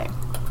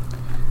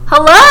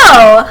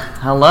Hello!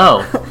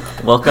 Hello.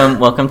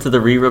 Welcome to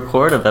the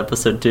re-record of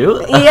episode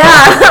 2.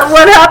 Yeah,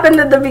 what happened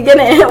at the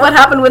beginning? What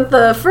happened with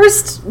the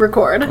first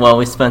record? Well,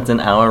 we spent an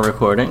hour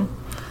recording,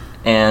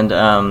 and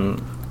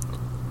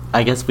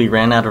I guess we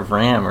ran out of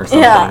RAM or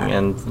something,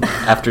 and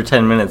after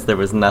 10 minutes there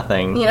was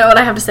nothing. You know what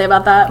I have to say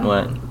about that?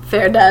 What?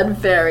 Fair Dad,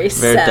 very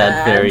sad. Very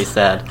dead, very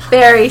sad.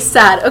 Very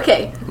sad.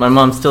 Okay. My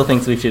mom still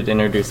thinks we should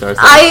introduce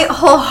ourselves. I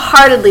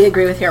wholeheartly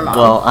agree with your mom.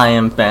 Well, I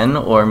am Ben,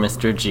 or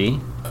Mr.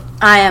 G.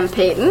 I am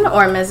Peyton,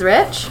 or Ms.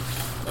 Rich.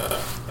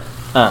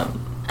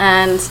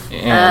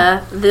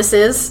 This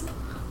is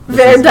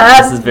Very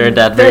Dad. This is Very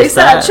Dad, very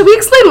sad. Should we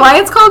explain why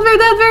it's called Very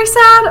Dad, very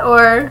sad,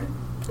 or?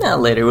 Yeah,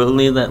 later. We'll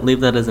leave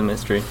that as a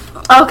mystery.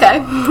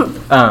 Okay.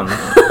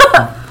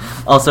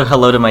 Also,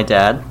 hello to my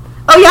dad.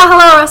 Oh yeah,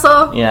 hello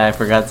Russell. Yeah, I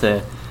forgot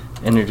to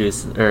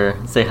introduce or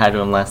say hi to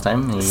him last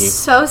time.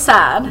 So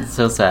sad.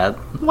 So sad.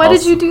 Why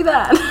did you do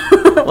that?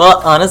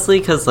 Well, honestly,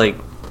 because, my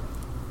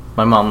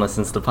mom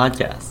listens to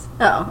podcasts.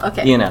 Oh,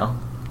 okay. You know.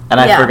 And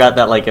I forgot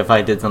that, if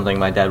I did something,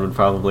 my dad would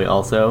probably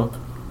also,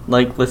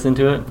 listen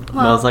to it. And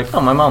I was like, oh,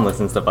 my mom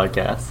listens to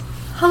podcasts.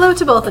 Hello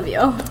to both of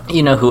you.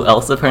 You know who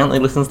else apparently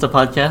listens to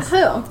podcasts?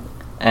 Who?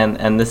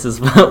 And this is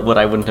what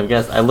I wouldn't have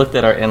guessed. I looked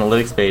at our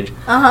analytics page.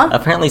 Uh-huh.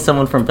 Apparently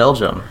someone from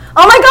Belgium.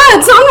 Oh my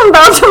god, someone from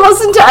Belgium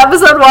listened to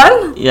episode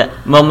 1? Yeah,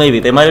 well, maybe.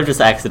 They might have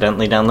just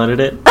accidentally downloaded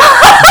it.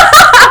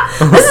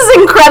 This is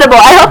incredible.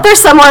 I hope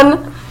there's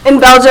someone in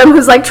Belgium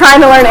who's,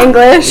 trying to learn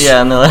English.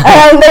 Yeah, no.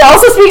 And they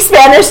also speak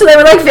Spanish, so they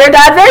were like, Fair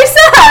Dad, very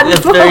sad.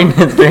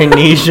 It's very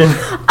niche.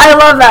 I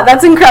love that.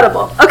 That's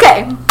incredible.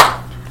 Okay.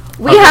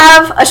 We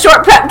have a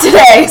short prep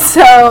today,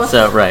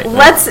 so right.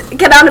 Let's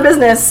get down to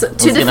business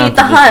to defeat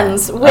the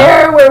Huns.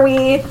 Where were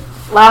we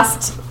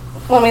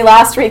when we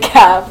last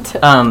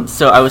recapped?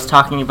 So I was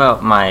talking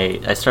about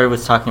I started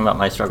with talking about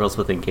my struggles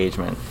with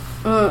engagement.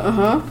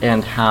 Mm-hmm.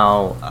 And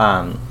how,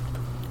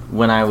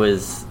 when I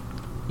was,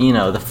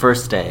 the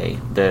first day,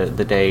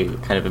 the day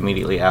kind of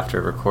immediately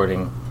after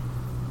recording,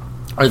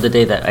 or the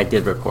day that I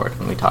did record,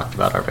 and we talked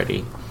about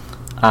already,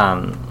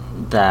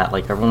 that,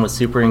 everyone was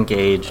super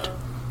engaged,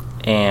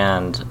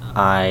 and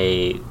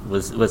I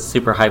was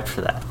super hyped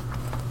for that.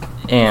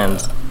 And,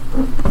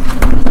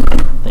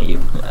 thank you.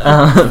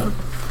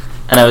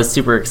 And I was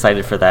super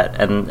excited for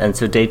that. And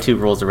so day 2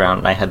 rolls around,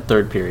 and I had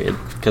third period,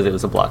 because it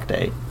was a block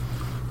day.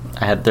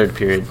 I had third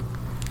period,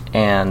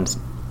 and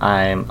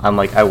I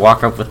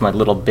walk up with my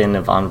little bin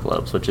of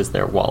envelopes, which is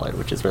their wallet,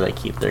 which is where they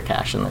keep their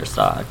cash and their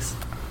stocks.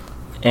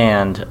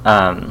 And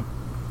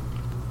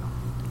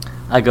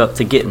I go up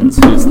to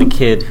Gittins, who's the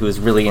kid who's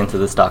really into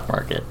the stock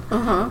market.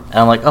 Mm-hmm. And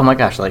I'm like, oh my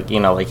gosh,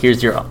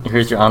 here's your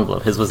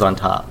envelope. His was on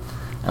top.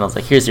 And I was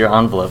like, here's your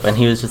envelope. And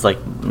he was just,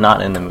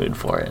 not in the mood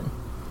for it.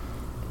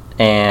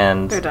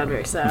 And Very Dad,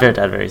 very sad. Very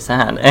Dad, very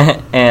sad.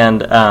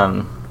 And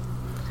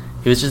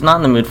he was just not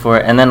in the mood for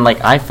it. And then,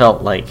 I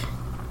felt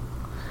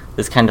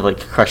this kind of,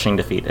 crushing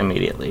defeat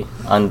immediately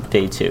on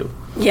day 2.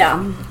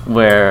 Yeah.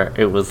 Where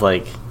it was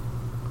I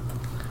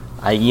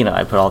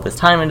put all this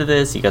time into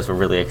this. You guys were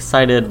really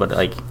excited, but,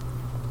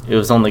 it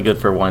was only good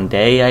for one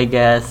day, I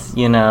guess,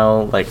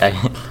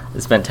 I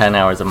spent 10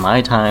 hours of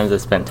my time, I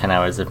spent 10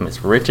 hours of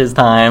Miss Rich's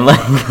time,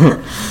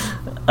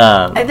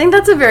 I think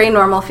that's a very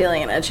normal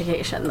feeling in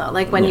education, though.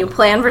 When you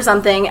plan for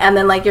something, and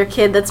then, your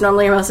kid that's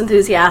normally your most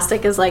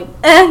enthusiastic is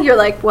you're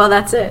well,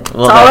 that's it. It's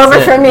all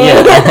over for me.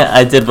 Yeah,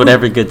 I did what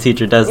every good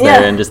teacher does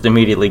there and just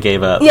immediately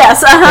gave up.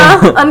 Yes,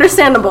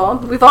 understandable.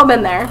 We've all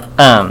been there.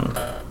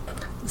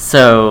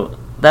 So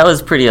that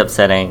was pretty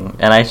upsetting,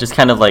 and I just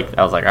kind of I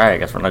was like, all right, I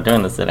guess we're not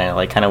doing this today.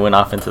 I kind of went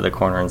off into the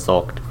corner and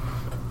sulked.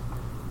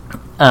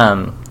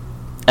 And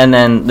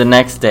then the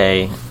next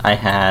day, I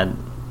had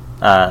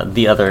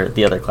the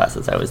other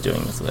classes I was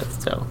doing this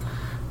with. So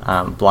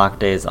block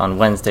days on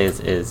Wednesdays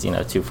is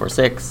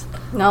 246.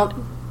 Nope.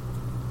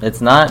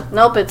 It's not.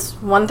 Nope, it's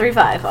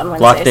 135 on Wednesdays.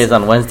 Block days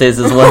on Wednesdays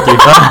is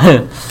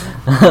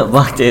 135.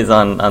 Block days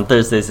on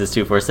Thursdays is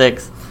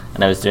 246,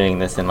 and I was doing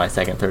this in my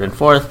second, third, and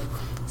fourth.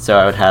 So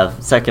I would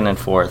have second and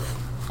fourth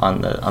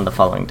on the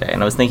following day.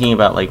 And I was thinking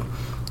about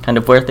kind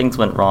of where things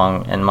went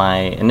wrong, and my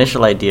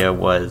initial idea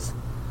was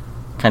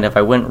kind of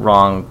I went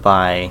wrong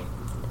by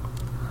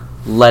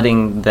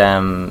letting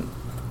them,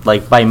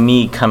 by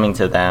me coming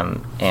to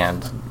them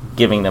and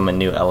giving them a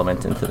new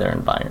element into their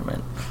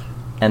environment.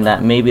 And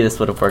that maybe this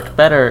would have worked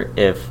better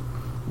if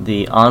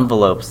the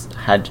envelopes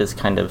had just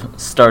kind of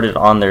started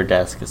on their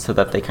desk so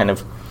that they kind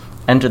of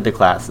entered the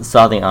class,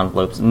 saw the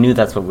envelopes, knew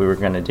that's what we were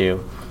going to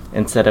do,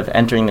 instead of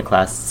entering the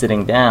class,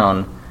 sitting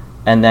down,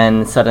 and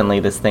then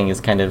suddenly this thing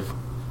is kind of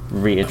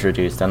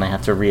reintroduced and they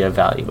have to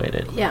reevaluate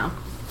it. Yeah.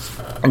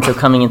 And so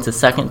coming into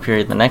second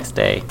period the next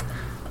day,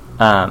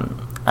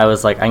 I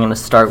was I'm going to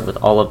start with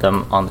all of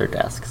them on their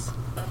desks.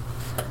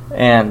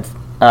 And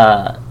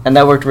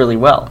that worked really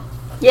well.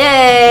 Yay!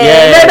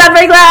 Very Dad,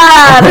 very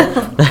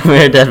glad!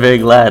 Very Dad, very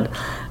glad.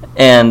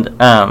 And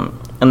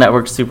that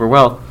worked super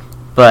well.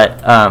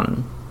 But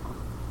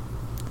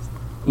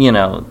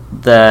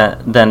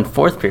then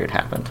fourth period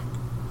happened,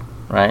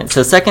 right?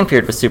 So second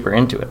period was super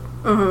into it.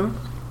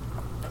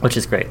 Mm-hmm. which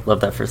is great.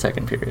 Love that for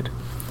second period.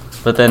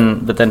 But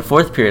then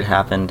fourth period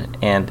happened,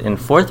 and in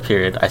fourth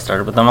period, I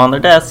started with them on their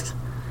desks.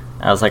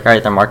 I was like, all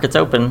right, their market's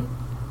open.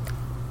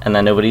 And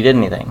then nobody did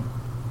anything.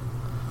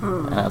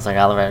 And I was like,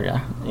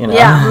 Alaverga, you know?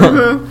 Yeah.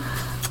 Mm-hmm.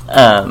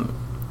 Oh,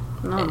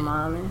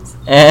 mommies.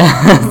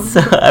 And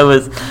so I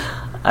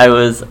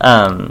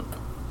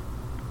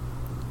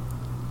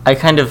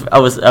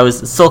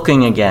was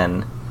sulking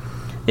again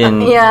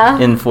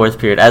in fourth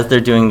period as they're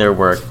doing their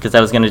work, because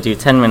I was going to do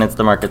 10 minutes,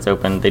 the market's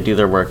open. They do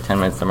their work, 10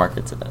 minutes, the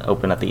market's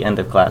open at the end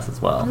of class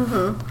as well.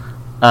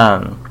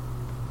 Mm-hmm.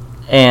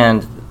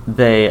 And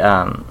they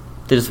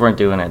just weren't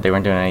doing it. They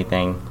weren't doing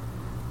anything.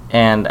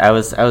 And I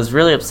was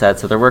really upset.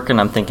 So they're working,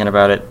 I'm thinking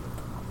about it.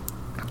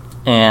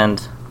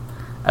 And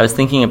I was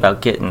thinking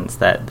about Gittins,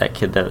 that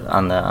kid that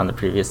on the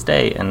previous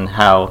day, and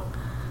how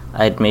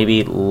I'd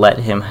maybe let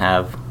him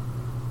have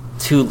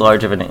too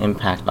large of an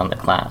impact on the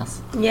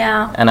class.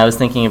 Yeah. And I was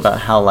thinking about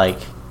how, like,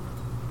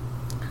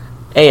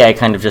 I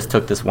kind of just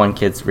took this one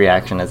kid's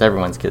reaction as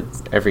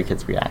every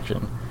kid's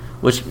reaction,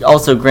 which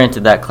also,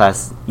 granted, that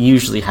class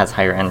usually has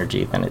higher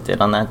energy than it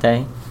did on that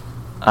day,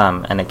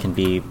 and it can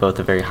be both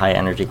a very high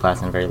energy class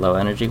and a very low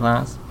energy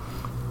class.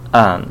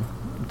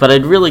 But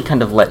I'd really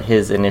kind of let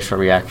his initial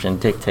reaction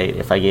dictate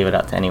if I gave it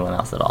out to anyone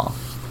else at all.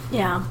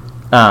 Yeah.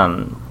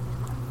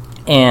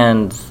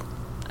 And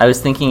I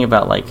was thinking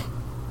about like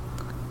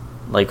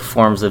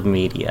forms of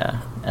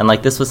media, and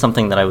like this was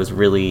something that I was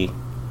really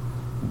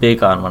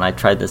big on when I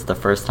tried this the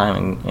first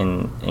time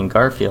in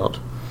Garfield,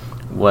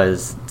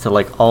 was to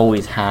like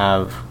always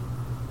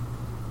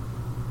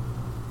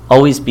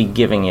be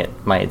giving it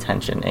my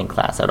attention in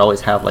class. I'd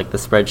always have like the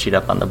spreadsheet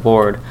up on the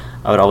board.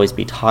 I would always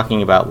be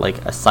talking about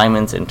like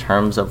assignments in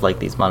terms of like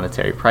these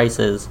monetary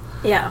prices.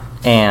 Yeah.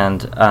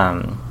 And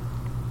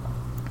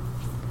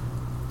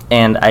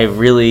I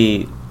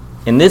really,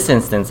 in this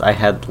instance, I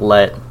had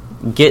let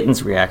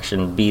Gittins'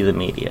 reaction be the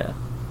media.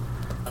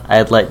 I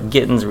had let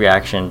Gittins'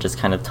 reaction just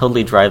kind of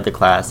totally drive the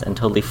class and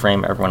totally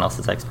frame everyone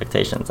else's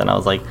expectations. And I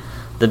was like,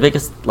 the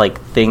biggest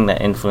like thing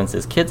that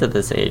influences kids at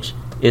this age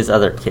is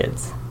other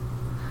kids.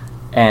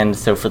 And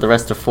so for the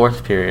rest of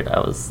fourth period,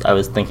 I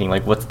was thinking,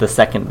 like, what's the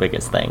second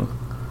biggest thing?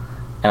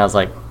 And I was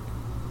like,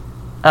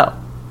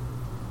 oh,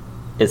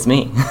 it's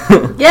me.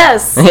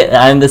 Yes.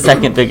 I'm the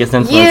second biggest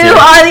influencer. You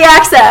are the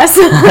access.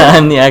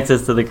 I'm the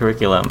access to the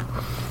curriculum.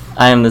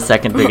 I am the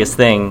second biggest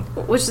thing.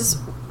 Which is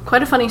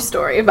quite a funny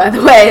story, by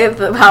the way,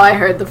 how I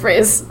heard the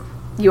phrase,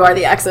 you are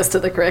the access to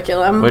the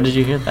curriculum. Where did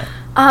you hear that?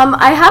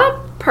 I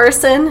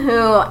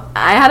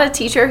had a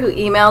teacher who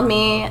emailed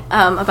me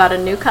about a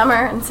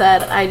newcomer and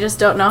said, I just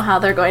don't know how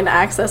they're going to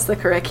access the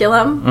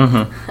curriculum.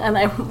 Mm-hmm. And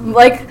I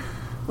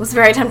was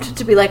very tempted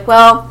to be like,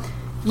 well,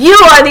 you're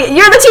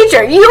the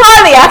teacher. You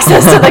are the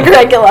access to the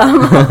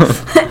curriculum.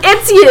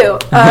 It's you.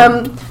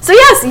 So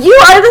yes, you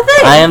are the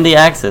thing. I am the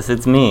access.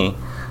 It's me.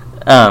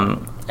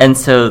 And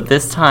so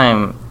this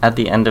time at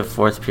the end of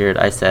fourth period,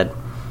 I said,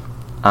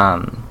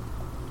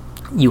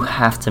 you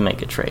have to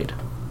make a trade.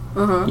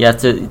 Mm-hmm. You have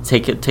to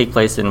take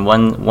place in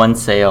one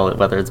sale,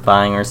 whether it's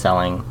buying or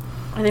selling.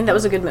 I think that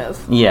was a good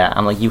move. Yeah,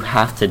 I'm like, you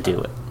have to do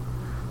it.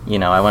 You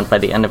know, I went by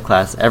the end of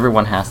class,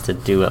 everyone has to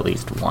do at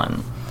least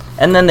one.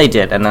 And then they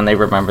did, and then they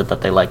remembered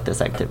that they liked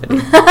this activity.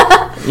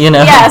 You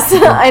know? Yes,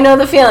 I know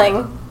the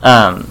feeling.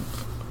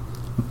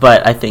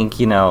 But I think,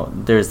 you know,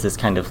 there's this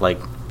kind of like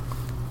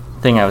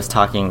thing I was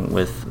talking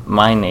with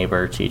my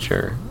neighbor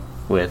teacher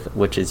with,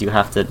 which is you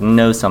have to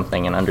know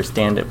something and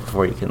understand it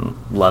before you can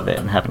love it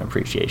and have an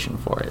appreciation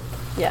for it.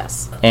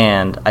 Yes.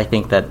 And I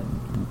think that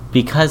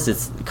because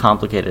it's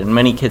complicated, and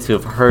many kids who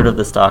have heard of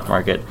the stock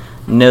market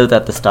know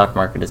that the stock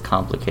market is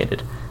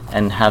complicated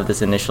and have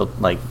this initial,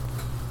 like,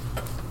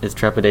 is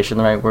trepidation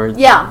the right word?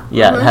 Yeah.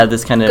 Yeah, mm-hmm. Have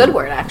this kind of... Good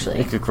word, actually.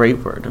 Like a great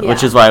word, yeah.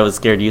 Which is why I was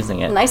scared using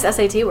it. Nice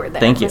SAT word there,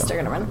 Thank you. Mr.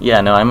 Ginnerman.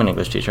 Yeah, no, I'm an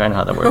English teacher. I know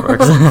how that word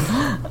works.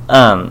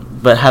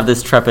 But have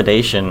this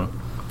trepidation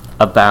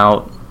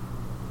about,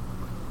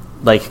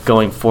 like,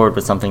 going forward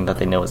with something that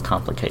they know is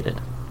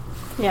complicated.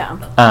 Yeah.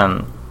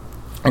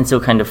 And so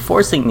kind of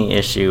forcing the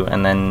issue,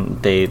 and then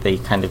they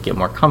kind of get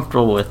more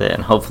comfortable with it,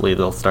 and hopefully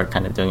they'll start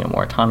kind of doing it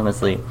more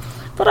autonomously.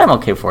 But I'm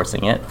okay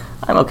forcing it.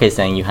 I'm okay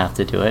saying you have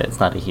to do it.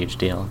 It's not a huge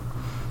deal.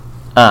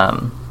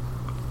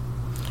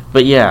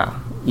 But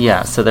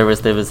yeah, so there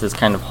was this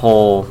kind of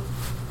whole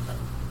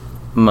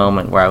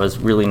moment where I was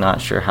really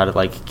not sure how to,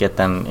 like, get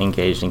them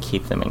engaged and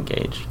keep them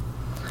engaged.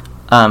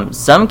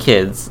 Some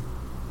kids,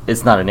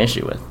 it's not an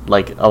issue with.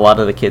 Like, a lot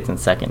of the kids in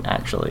second,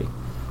 actually.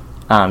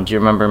 Do you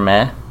remember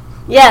Meh?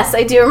 Yes,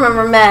 I do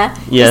remember Meh.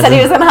 Yes. He said he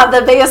was going to have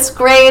the biggest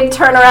grade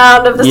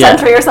turnaround of the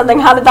century or something.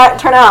 How did that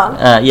turn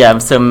out? Yeah,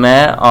 so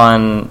Meh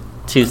on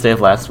Tuesday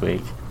of last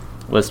week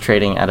was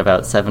trading at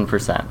about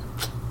 7%.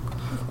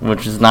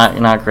 Which is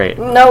not great.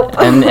 Nope.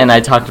 And I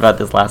talked about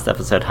this last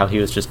episode, how he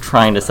was just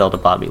trying to sell to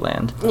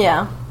Bobbyland.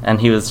 Yeah. And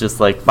he was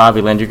just like,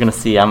 Bobbyland, you're going to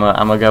see, I'm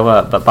gonna go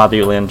up. But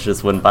Bobbyland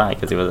just wouldn't buy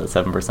because he was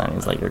at 7%. He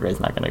was like, your grade's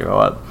not going to go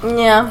up.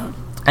 Yeah.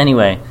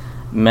 Anyway,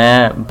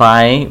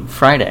 by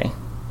Friday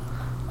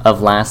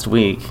of last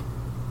week,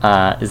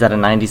 is at a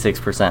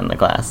 96% in the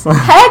class.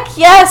 Heck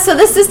yes! So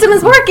this system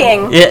is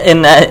working. Yeah,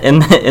 in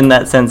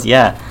that sense,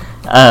 yeah.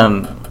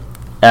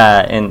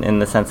 In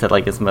the sense that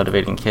like it's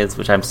motivating kids,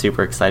 which I'm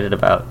super excited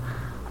about.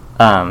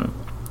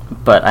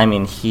 But I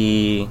mean,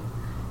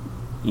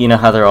 you know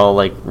how they're all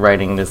like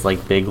writing this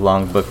like big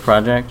long book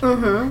project?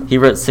 Mm-hmm. He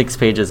wrote 6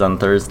 pages on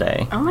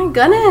Thursday. Oh my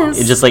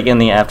goodness! Just like in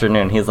the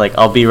afternoon, he's like,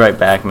 "I'll be right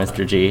back,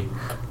 Mr. G."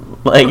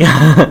 Like,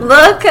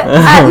 look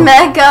at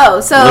Meg go.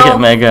 So look at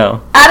Meg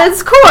go. At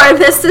its core,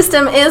 this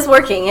system is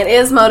working. It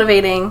is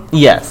motivating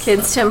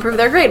kids to improve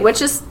their grade,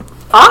 which is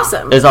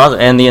awesome. It's awesome,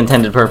 and the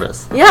intended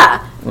purpose.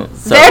 Yeah.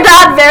 So,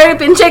 Verdad, very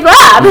pinche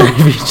glad.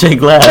 Very pinche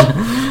glad.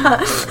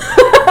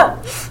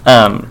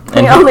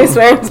 We only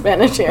swear in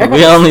Spanish here.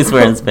 We only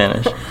swear in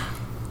Spanish.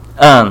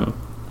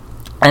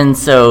 And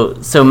so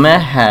Meh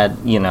had,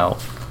 you know,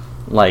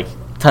 like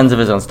tons of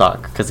his own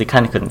stock because he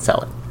kind of couldn't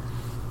sell it.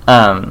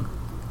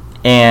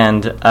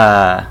 And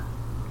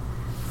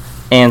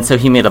so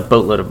he made a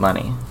boatload of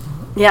money.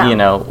 Yeah. You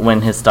know,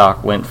 when his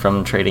stock went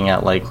from trading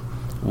at like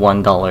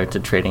 $1 to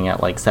trading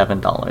at like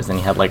 $7, and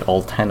he had like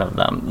all 10 of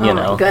them. You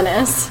know. Oh my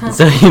goodness.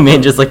 So he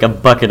made just like a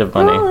bucket of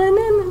money. Rolling in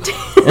the deep.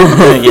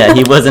 Yeah,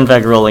 he was in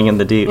fact rolling in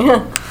the deep.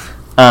 Yeah.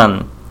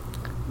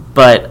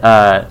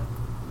 But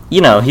you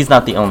know, he's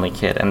not the only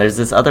kid, and there's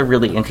this other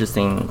really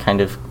interesting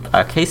kind of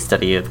case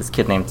study of this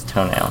kid named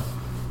Toenail.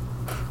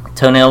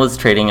 Toenail was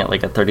trading at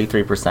like a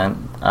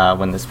 33%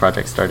 when this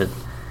project started,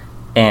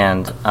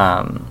 and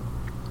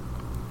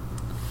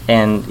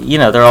you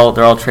know they're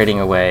all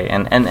trading away,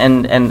 and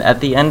at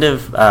the end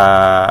of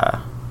I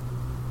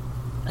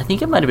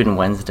think it might have been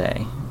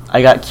Wednesday,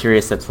 I got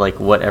curious as to like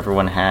what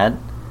everyone had,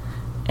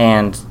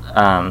 and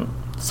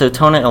so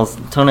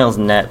Toenail's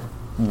net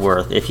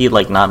worth, if he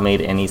like not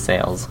made any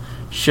sales,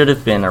 should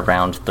have been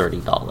around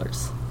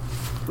 $30.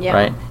 Yeah.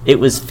 Right? It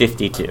was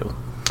 52.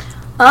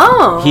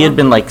 Oh. He had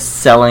been like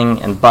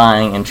selling and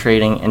buying and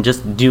trading and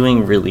just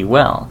doing really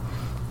well.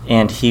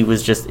 And he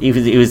was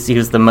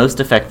the most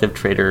effective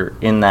trader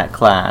in that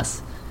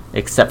class,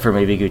 except for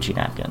maybe Gucci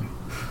Napkin.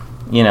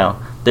 You know,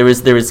 there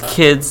was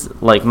kids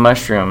like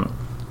Mushroom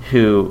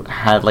who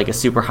had like a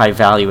super high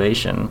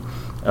valuation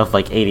of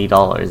like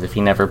 $80 if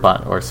he never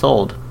bought or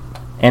sold,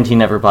 and he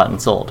never bought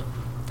and sold.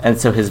 And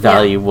so his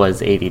value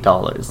was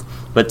 $80.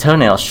 But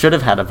Toenail should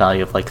have had a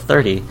value of like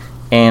 30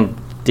 and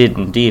did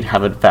indeed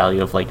have a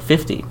value of like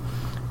 50.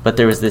 But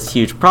there was this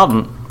huge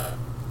problem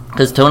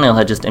because Toenail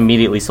had just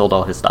immediately sold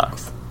all his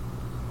stocks.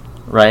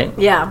 Right?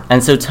 Yeah.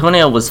 And so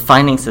Toenail was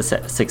finding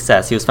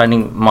success. He was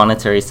finding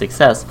monetary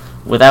success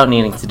without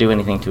needing to do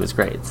anything to his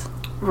grades.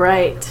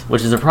 Right.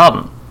 Which is a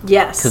problem.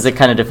 Yes. Because it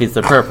kind of defeats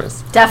the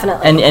purpose.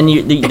 Definitely. And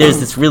there's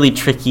this really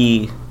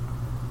tricky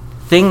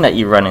thing that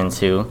you run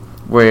into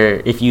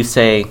where if you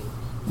say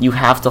you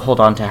have to hold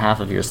on to half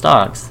of your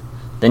stocks,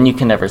 then you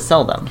can never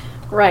sell them.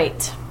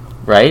 Right.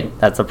 Right?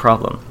 That's a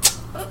problem.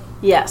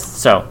 Yes.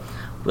 So,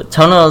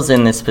 Toenail's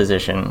in this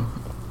position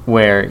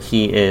where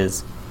he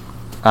is,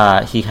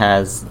 he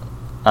has,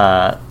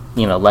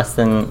 you know, less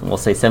than, we'll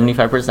say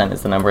 75%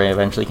 is the number I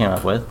eventually came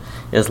up with,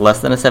 is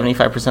less than a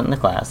 75% in the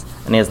class,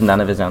 and he has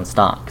none of his own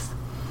stocks.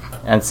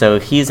 And so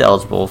he's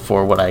eligible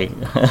for what I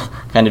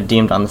kind of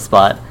deemed on the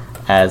spot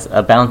as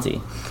a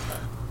bounty.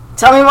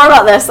 Tell me more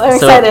about this. I'm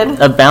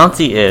excited. A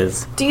bounty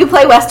is... Do you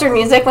play Western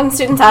music when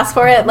students ask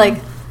for it? Like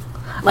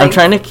I'm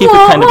trying to keep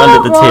it kind of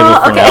under the table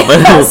for now.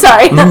 But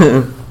sorry.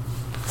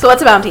 So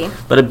what's a bounty?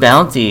 But a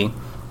bounty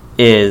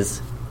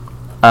is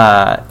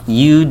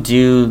you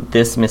do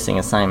this missing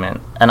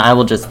assignment, and I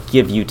will just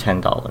give you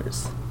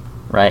 $10,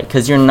 right?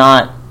 Because you're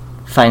not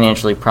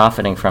financially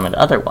profiting from it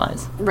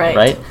otherwise.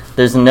 Right?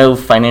 There's no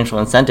financial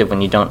incentive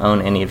when you don't own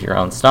any of your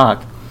own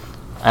stock.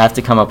 I have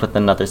to come up with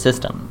another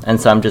system. And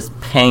so I'm just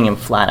paying him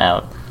flat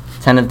out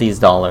 10 of these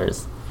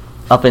dollars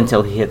up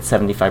until he hits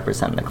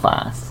 75% in the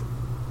class.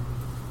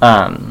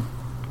 And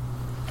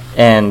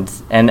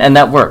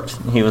that worked.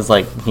 He was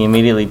like, he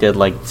immediately did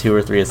like 2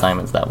 or 3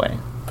 assignments that way.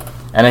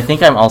 And I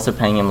think I'm also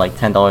paying him like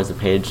 $10 a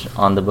page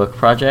on the book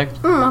project.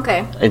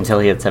 Okay. Until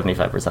he hit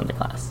 75% in the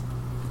class.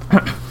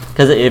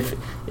 Because if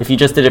you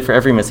just did it for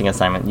every missing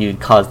assignment, you'd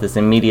cause this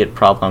immediate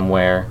problem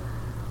where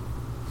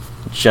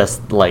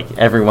just like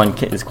everyone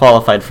is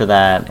qualified for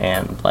that,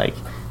 and like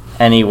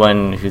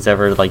anyone who's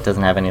ever like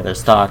doesn't have any of their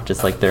stock,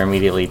 just like they're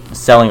immediately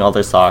selling all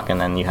their stock,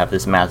 and then you have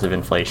this massive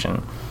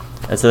inflation.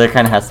 And so there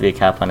kind of has to be a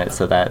cap on it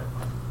so that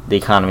the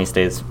economy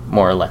stays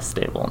more or less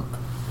stable.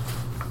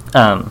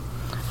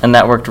 And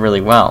that worked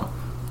really well.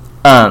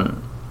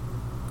 And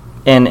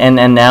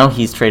now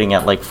he's trading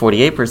at like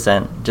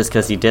 48% just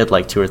because he did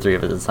like 2 or 3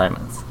 of his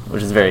assignments,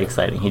 which is very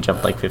exciting. He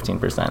jumped like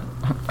 15%.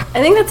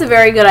 I think that's a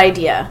very good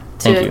idea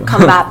to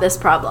combat this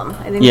problem.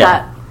 I think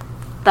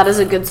that is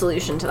a good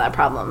solution to that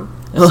problem.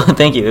 Well,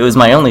 thank you. It was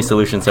my only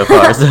solution so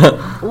far. So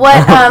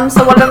what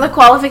are the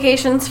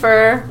qualifications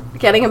for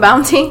getting a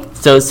bounty?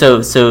 So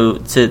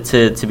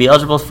to be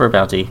eligible for a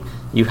bounty,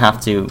 you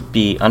have to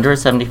be under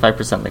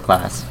 75% in the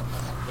class,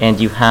 and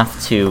you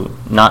have to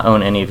not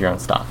own any of your own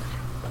stock.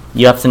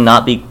 You have to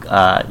not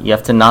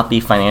be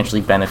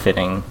financially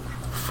benefiting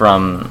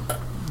from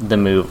the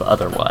move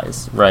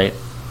otherwise, right?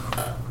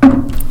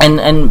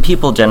 And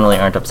people generally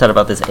aren't upset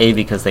about this, A,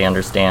 because they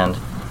understand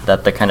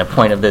that the kind of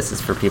point of this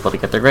is for people to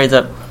get their grades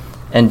up,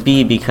 and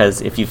B,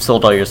 because if you've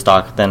sold all your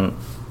stock, then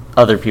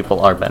other people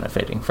are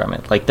benefiting from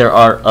it. Like, there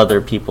are other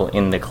people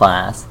in the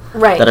class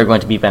that are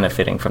going to be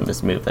benefiting from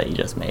this move that you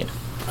just made.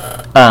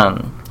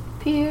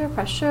 Peer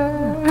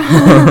pressure.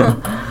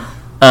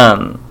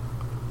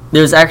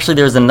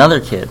 There was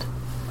another kid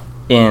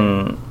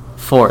in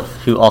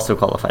 4th who also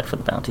qualified for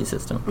the bounty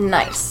system.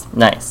 Nice,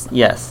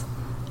 yes.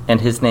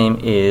 And his name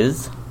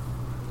is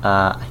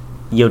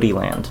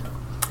Yodiland.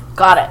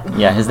 Got it.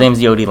 Yeah, his name's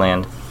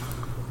Yodiland.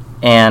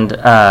 And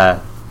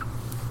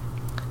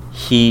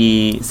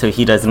he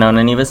doesn't own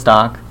any of his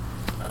stock,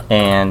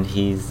 and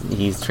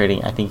he's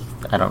trading, I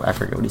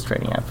forget what he's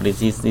trading at, but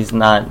he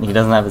doesn't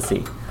have a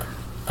C.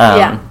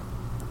 And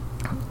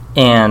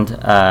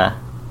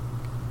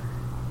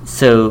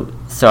so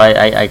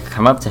I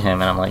come up to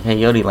him and I'm like, hey,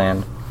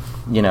 Yodiland,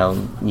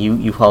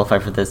 you qualify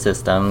for this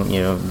system,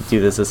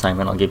 do this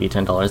assignment, I'll give you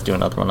 $10, do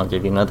another one, I'll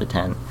give you another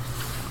 10.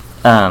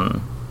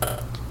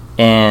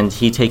 And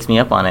he takes me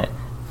up on it.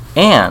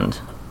 And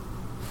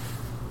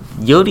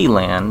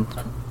Yodiland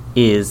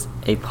is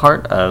a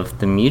part of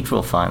the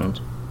mutual fund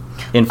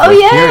in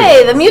 4th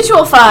period. The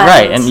mutual fund.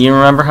 Right, and you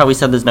remember how we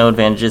said there's no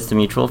advantages to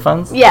mutual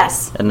funds?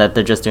 Yes. And that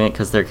they're just doing it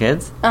because they're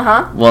kids?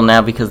 Uh-huh. Well,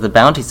 now because of the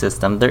bounty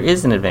system, there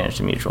is an advantage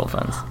to mutual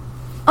funds.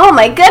 Oh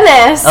my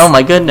goodness.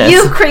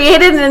 You've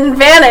created an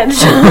advantage.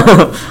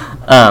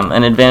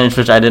 An advantage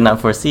which I did not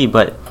foresee,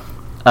 but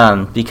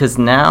because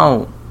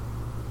now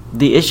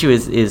the issue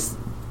is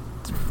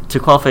to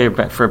qualify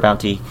for a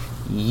bounty,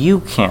 you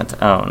can't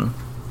own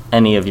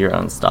any of your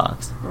own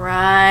stocks.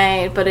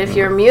 Right, but if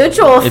your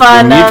mutual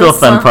fund if your mutual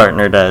fund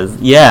partner does,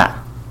 yeah.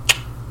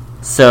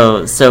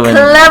 So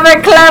clever.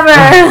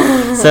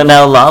 So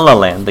now La La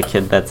Land, the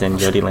kid that's in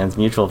Yodiland's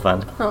mutual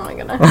fund. Oh my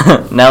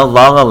goodness. Now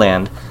La La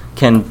Land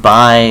can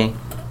buy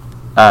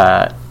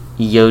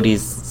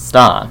Yodi's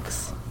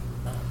stocks,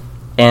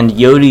 and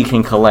Yodi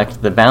can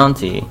collect the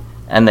bounty,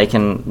 and they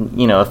can,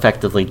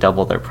 effectively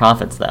double their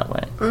profits that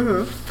way.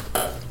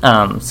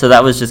 Mm-hmm. So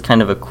that was just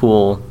kind of a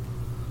cool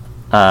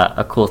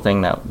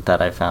thing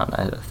that I found.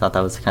 I thought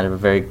that was kind of a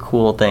very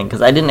cool thing,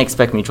 because I didn't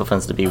expect mutual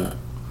funds to be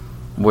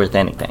worth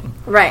anything.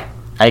 Right.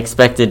 I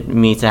expected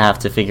me to have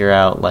to figure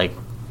out,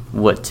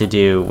 what to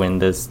do when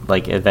this,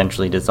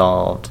 eventually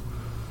dissolved.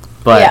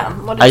 But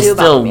I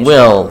still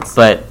will,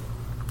 but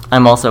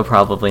I'm also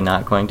probably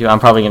not going to. I'm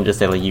probably going to just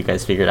say, you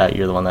guys figured out,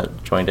 you're the one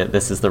that joined it.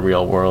 This is the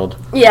real world.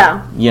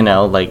 Yeah.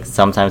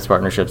 Sometimes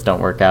partnerships don't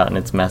work out and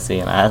it's messy,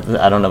 and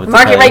I don't know what to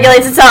Market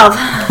regulates itself.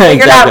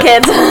 Figure it out,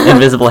 kids.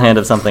 Invisible hand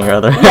of something or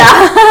other.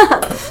 Yeah.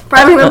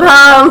 Priming the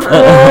pump.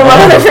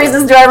 What other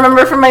phrases do I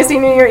remember from my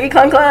senior year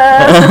econ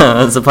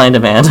class? Supply and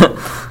demand.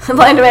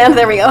 Supply and demand,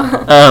 there we go.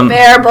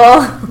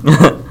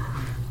 Bearable.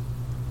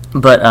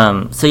 But,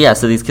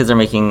 so these kids are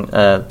making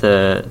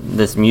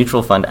this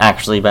mutual fund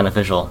actually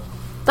beneficial.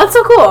 That's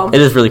so cool. It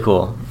is really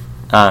cool.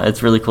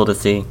 It's really cool to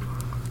see.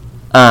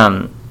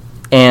 And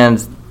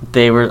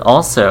they were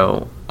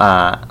also,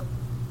 I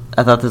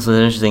thought this was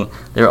interesting,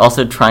 they were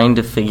also trying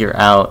to figure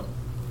out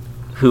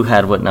who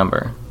had what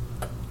number.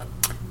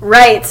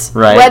 Right.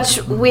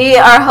 Which we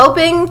are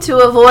hoping to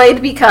avoid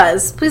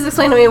because, please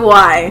explain to me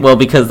why. Well,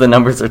 because the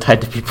numbers are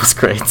tied to people's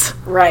grades.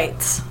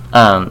 Right.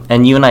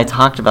 And you and I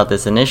talked about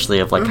this initially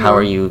of how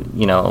are you,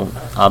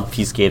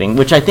 obfuscating,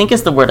 which I think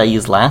is the word I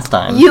used last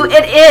time.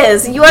 It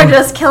is. You are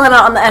just killing it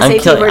on the SAT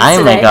words today.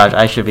 Oh my gosh,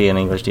 I should be an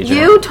English teacher.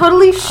 You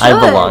totally should. I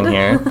belong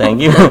here.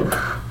 Thank you.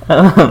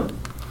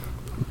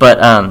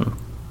 But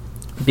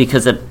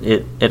because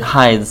it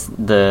hides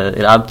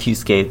it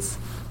obfuscates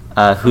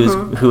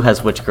who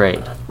has which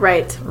grade.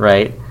 Right.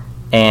 Right.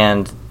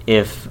 And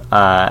if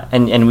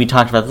and we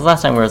talked about this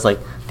last time, where it's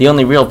the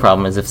only real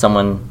problem is if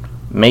someone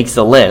makes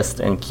a list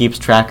and keeps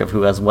track of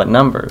who has what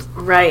numbers.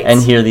 Right. And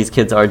here these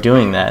kids are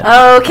doing that.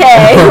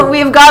 Okay,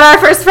 we've got our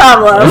first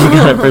problem. We've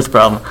got our first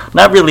problem.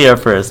 Not really our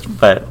first,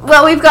 but...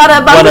 Well, we've got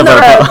a bump in the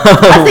road.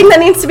 A thing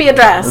that needs to be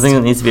addressed. A thing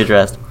that needs to be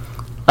addressed.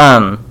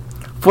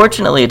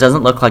 Fortunately, it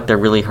doesn't look like they're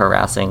really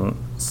harassing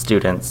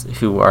students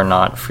who are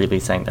not freely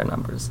saying their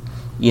numbers.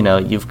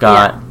 You've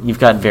got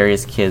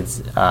various kids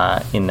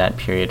in that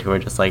period who are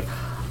just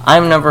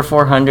I'm number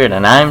 400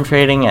 and I'm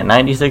trading at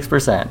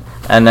 96%.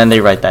 And then they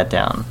write that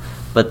down.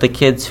 But the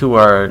kids who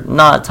are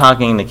not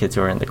talking, the kids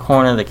who are in the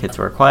corner, the kids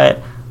who are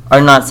quiet,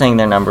 are not saying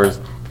their numbers.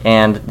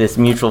 And this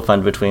mutual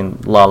fund between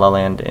La La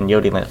Land and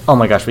Yodiland, oh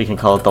my gosh, we can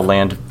call it the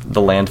land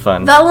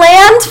fund. The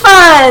land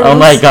fund! Oh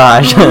my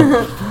gosh.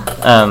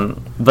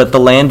 But the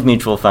land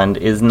mutual fund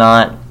is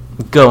not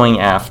going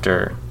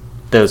after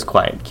those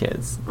quiet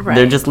kids. Right.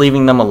 They're just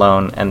leaving them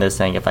alone, and they're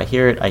saying, if I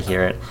hear it, I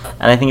hear it.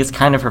 And I think it's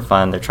kind of for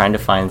fun. They're trying to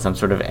find some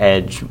sort of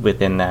edge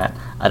within that.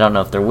 I don't know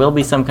if there will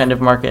be some kind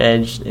of market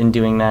edge in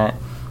doing that.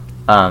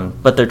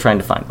 But they're trying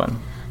to find one.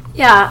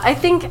 Yeah, I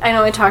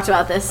know we talked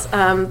about this,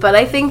 but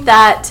I think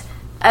that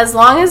as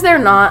long as they're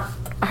not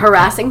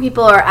harassing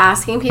people or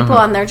asking people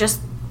and they're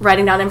just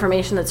writing down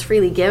information that's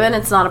freely given,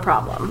 it's not a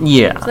problem.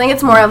 Yeah. So I think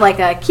it's more of like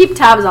a keep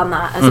tabs on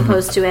that as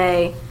opposed to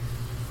a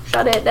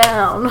shut it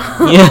down.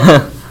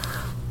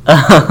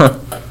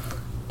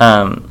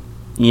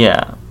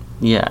 Yeah.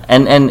 Yeah.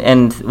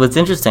 And what's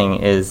interesting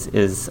is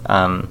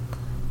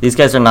these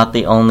guys are not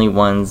the only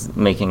ones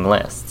making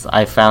lists.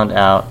 I found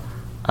out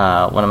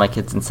one of my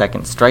kids in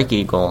second, Strike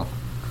Eagle,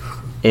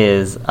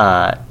 is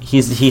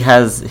he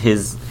has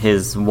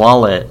his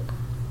wallet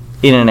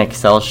in an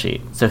Excel sheet,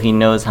 so he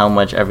knows how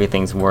much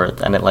everything's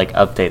worth, and it like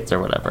updates or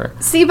whatever.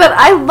 See, but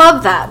I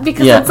love that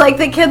because it's like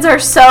the kids are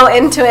so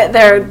into it,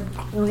 they're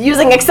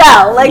using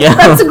Excel. Like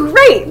that's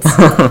great.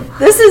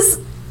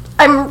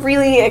 I'm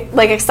really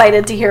like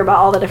excited to hear about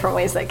all the different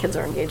ways that kids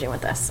are engaging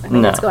with this. I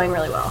think it's going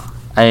really well.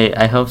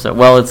 I hope so.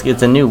 Well,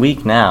 it's a new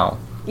week now.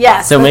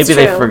 Yes, so maybe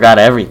they forgot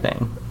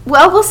everything.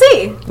 Well, we'll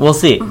see. We'll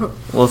see.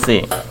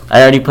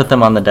 I already put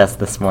them on the desk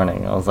this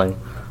morning. I was like,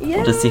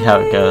 we'll just see how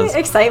it goes.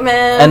 Excitement.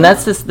 And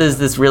there's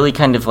this really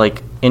kind of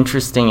like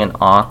interesting and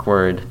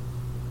awkward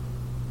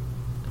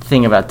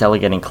thing about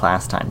delegating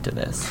class time to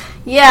this.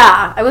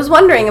 Yeah, I was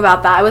wondering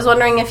about that. I was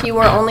wondering if you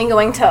were only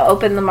going to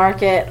open the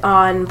market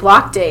on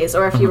block days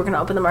or if you were going to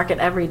open the market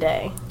every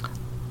day.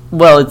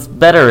 Well, it's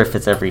better if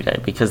it's every day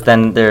because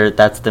then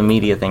that's the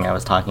media thing I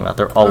was talking about.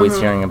 They're always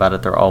hearing about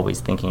it. They're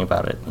always thinking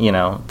about it. You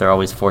know, they're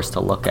always forced to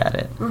look at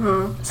it.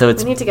 Mm-hmm. So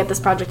we need to get this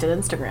project at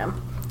Instagram.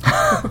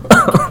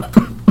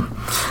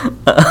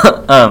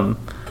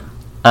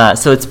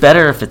 So it's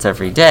better if it's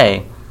every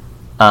day,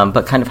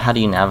 but kind of how do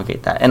you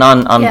navigate that? And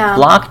on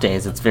block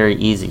days, it's very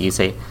easy. You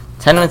say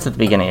 10 minutes at the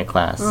beginning of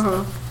class,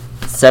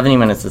 70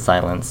 minutes of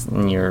silence,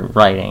 and you're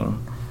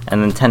writing,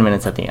 and then 10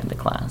 minutes at the end of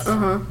class.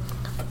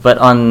 But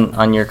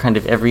on your kind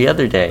of every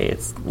other day,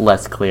 it's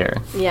less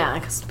clear. Yeah,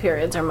 because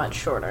periods are much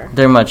shorter.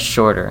 They're much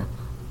shorter.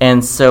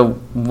 And so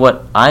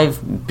what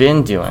I've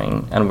been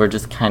doing, and we're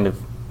just kind of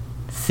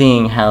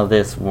seeing how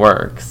this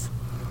works,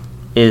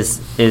 is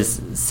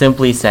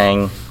simply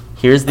saying,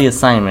 here's the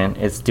assignment,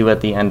 it's due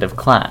at the end of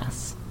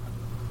class.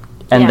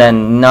 And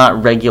then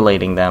not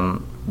regulating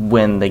them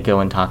when they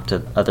go and talk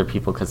to other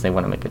people because they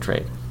want to make a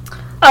trade.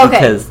 Okay.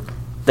 Because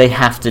they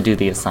have to do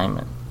the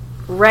assignment.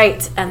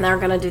 Right, and they're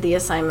going to do the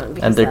assignment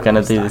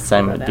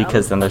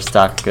because then their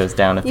stock goes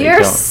down if they don't.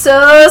 You're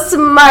so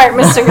smart,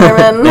 Mr.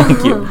 German.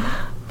 Thank you.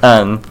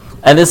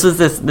 And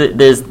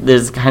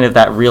there's kind of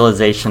that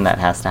realization that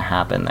has to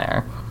happen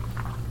there.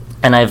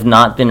 And I've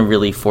not been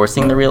really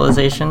forcing the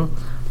realization,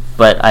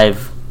 but I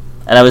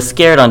was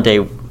scared on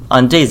day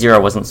 0. I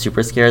wasn't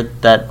super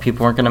scared that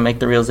people weren't going to make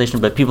the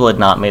realization, but people had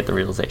not made the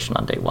realization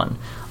on day 1.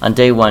 On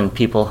day 1,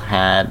 people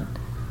had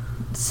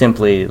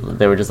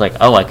they were just like,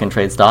 oh, I can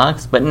trade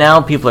stocks. But now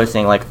people are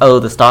saying like, oh,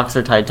 the stocks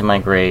are tied to my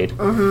grade,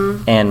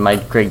 and my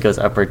grade goes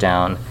up or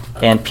down.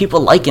 And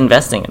people like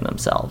investing in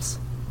themselves.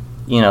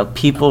 You know,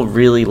 people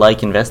really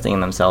like investing in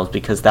themselves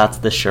because that's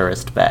the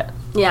surest bet.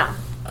 Yeah.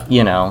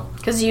 You know?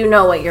 Because you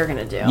know what you're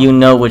going to do. You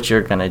know what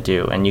you're going to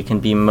do, and you can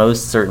be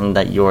most certain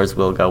that yours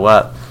will go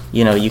up.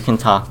 You know, you can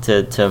talk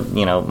to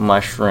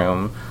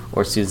Mushroom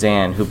or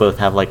Suzanne, who both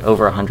have like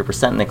over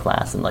 100% in the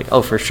class, and like,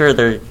 oh, for sure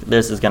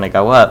theirs is going to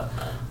go up.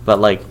 But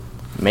like,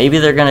 maybe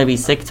they're going to be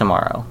sick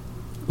tomorrow.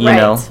 You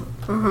know?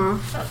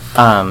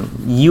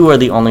 You are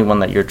the only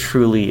one that you're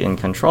truly in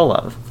control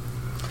of.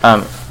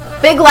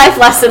 Big life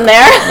lesson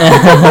there.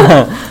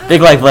 Big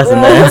life lesson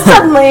there.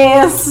 Suddenly,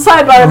 a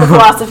sidebar of the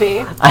philosophy.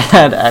 I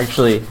had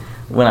actually,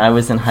 when I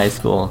was in high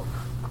school,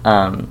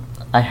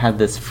 I had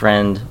this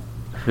friend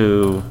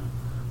who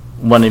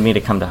wanted me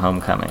to come to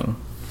homecoming.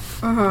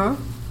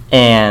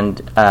 And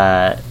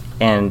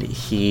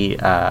he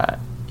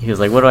was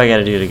like, what do I got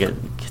to do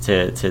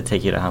to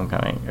take you to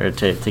homecoming, or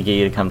to get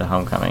you to come to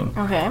homecoming?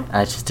 Okay.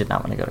 I just did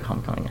not want to go to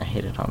homecoming. I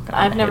hated homecoming.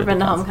 I've never been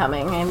to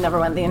homecoming. I never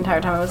went the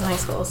entire time I was in high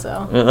school,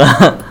 so.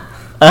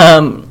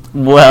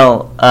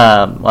 Well,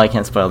 I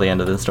can't spoil the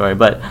end of the story,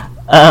 but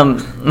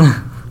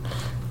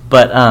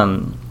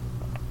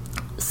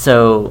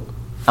so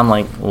I'm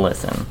like,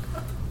 listen,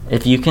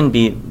 if you can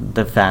beat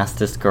the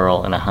fastest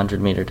girl in a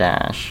 100-meter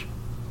dash,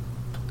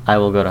 I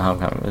will go to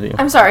homecoming with you.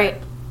 I'm sorry.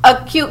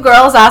 A cute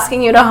girl's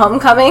asking you to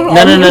homecoming?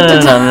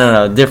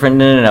 No. Different.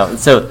 No.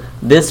 So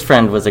this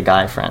friend was a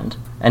guy friend,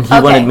 and he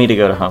wanted me to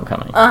go to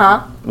homecoming.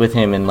 With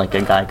him and like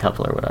a guy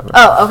couple or whatever.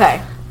 Oh,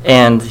 okay.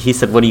 And he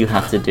said, what do you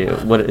have to do?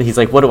 He's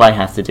like, what do I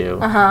have to do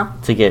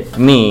to get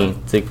me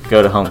to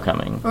go to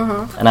homecoming?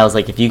 And I was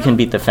like, if you can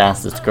beat the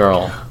fastest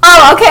girl.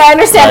 Oh, okay, I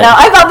understand now.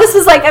 I thought this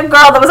was like a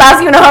girl that was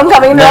asking you to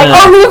homecoming, and they're like,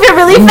 oh, move it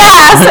really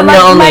fast. I'm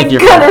like, my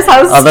goodness,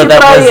 how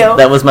stupid are you?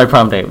 That was my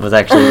prom date, was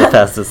actually the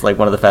fastest, like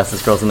one of the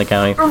fastest girls in the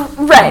county.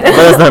 Right. But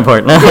that's not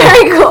important.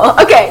 Very cool.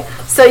 Okay,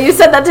 so you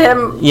said that to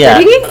him. Yeah.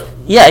 Did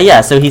he?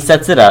 Yeah, so he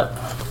sets it up,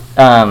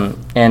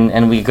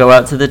 and we go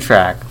out to the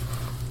track,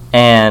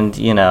 and,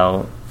 you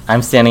know,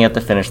 I'm standing at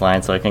the finish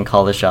line so I can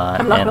call the shot.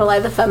 I'm not going to lie,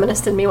 the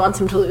feminist in me wants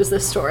him to lose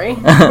this story.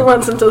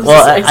 Wants him to lose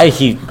this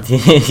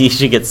race. He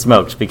should get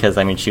smoked because,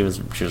 I mean, she was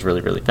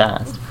really, really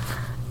fast.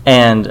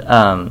 And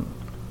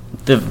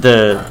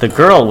the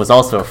girl was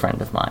also a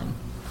friend of mine.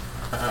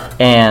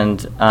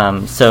 And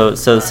so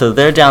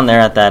they're down there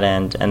at that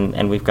end,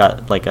 and we've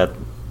got like a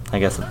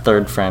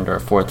third friend or a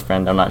fourth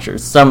friend, I'm not sure,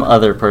 some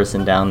other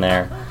person down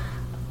there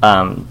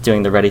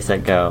doing the ready,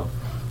 set, go.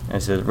 And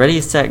it says,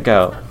 ready, set,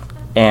 go.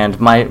 And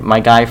my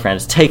guy friend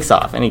takes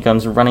off, and he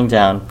comes running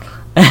down,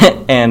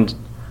 and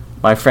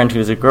my friend,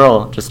 who's a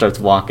girl, just starts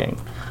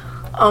walking.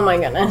 Oh my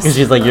goodness. Because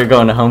she's like, you're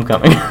going to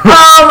homecoming.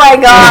 Oh my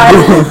god.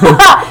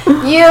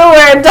 You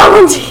were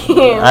double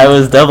teamed. I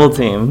was double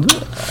teamed.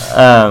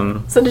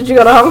 So did you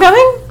go to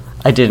homecoming?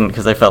 I didn't,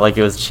 because I felt like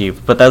it was cheap.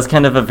 But that was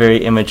kind of a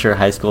very immature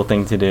high school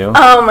thing to do.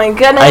 Oh my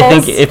goodness. I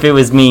think if it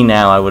was me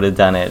now, I would have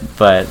done it.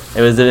 But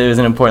it was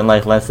an important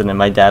life lesson, and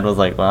my dad was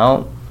like,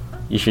 well,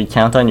 you should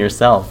count on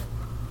yourself.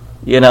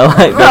 You know,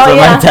 like, that's what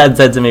my dad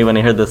said to me when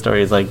he heard the story.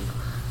 He's like,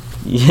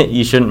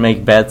 you shouldn't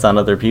make bets on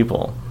other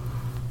people.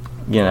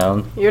 You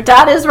know. Your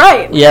dad is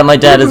right. Yeah, my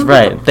dad is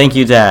right. Thank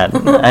you, Dad.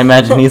 I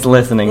imagine he's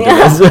listening to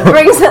this.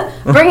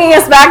 bringing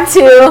us back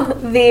to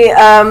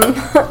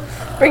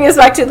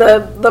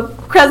the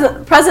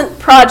present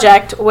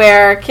project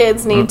where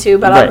kids need to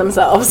bet on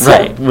themselves.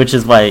 Right, which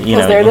is why, you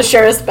know. They're the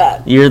surest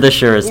bet. You're the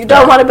surest bet. You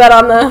don't want to bet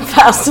on the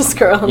fastest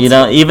girl. You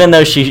know, even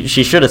though she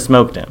should have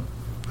smoked him.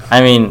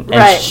 I mean,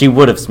 and she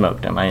would have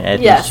smoked him. I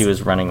think she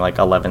was running like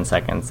 11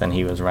 seconds, and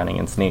he was running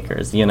in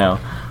sneakers, you know.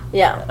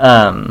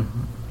 Yeah.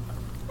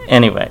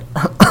 Anyway,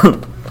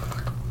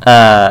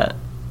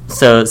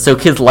 so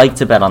kids like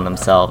to bet on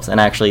themselves,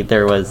 and actually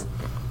there was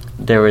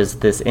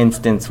this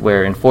instance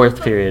where in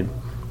fourth period,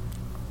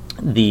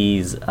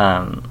 this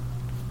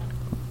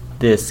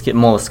kid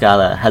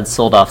Molescata had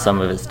sold off some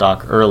of his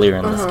stock earlier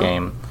in this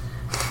game,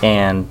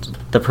 and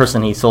the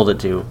person he sold it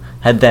to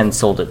had then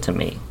sold it to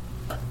me.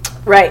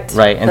 Right,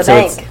 and the so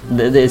bank.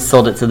 They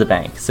sold it to the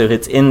bank. So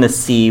it's in the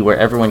C where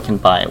everyone can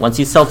buy it. Once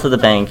you sell to the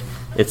bank,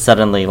 it's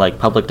suddenly like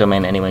public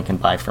domain, anyone can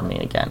buy from me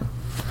again.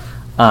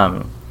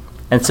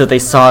 And so they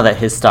saw that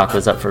his stock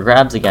was up for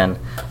grabs again,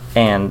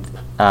 and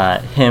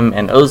him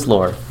and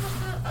Oslor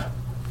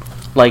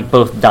like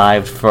both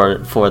dived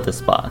for this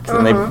box,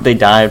 and they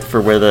dived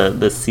for where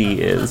the C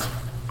is.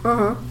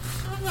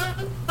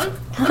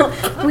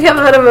 We have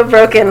a bit of a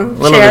broken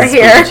chair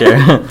here.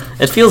 Chair.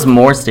 It feels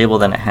more stable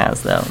than it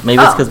has, though.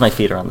 Maybe it's because my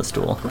feet are on the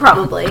stool.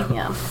 Probably,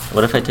 yeah.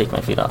 What if I take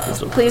my feet off the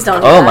stool? Please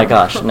don't. Oh my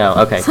gosh, no.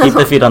 Okay, keep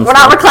the feet on the We're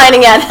stool. not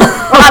reclining yet.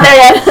 We're not there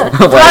yet.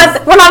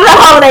 We're not at that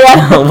holiday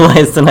yet. Why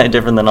is tonight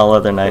different than all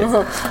other nights?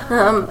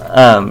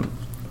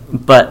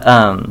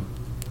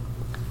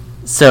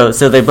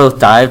 So they both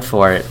dived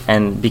for it,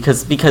 and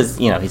because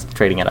you know he's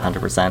trading at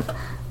 100%,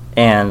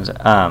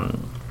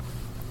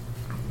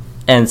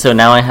 and so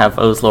now I have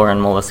Oslor and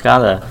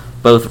Molescata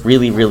both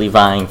really, really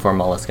vying for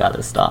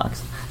Molescata's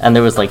stocks. And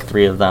there was like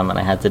 3 of them, and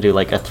I had to do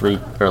like a 3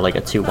 or like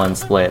a 2-1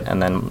 split,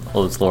 and then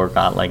Oslor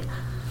got like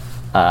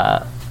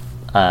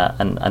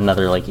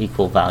another like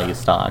equal value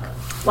stock.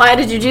 Why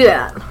did you do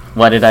that?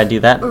 Why did I do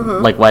that?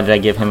 Like, why did I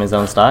give him his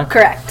own stock?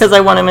 Correct. Because I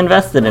want him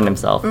invested in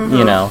himself,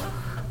 you know.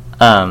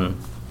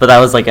 But that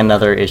was like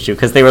another issue,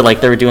 because they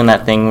were doing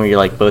that thing where you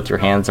like both your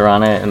hands are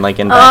on it, and like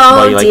in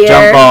basketball you like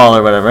jump ball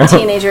or whatever.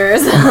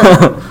 Teenagers.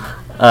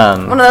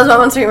 One of those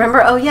moments where you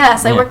remember, oh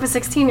yes, I work with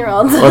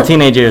 16-year-olds. Well,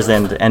 teenagers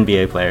and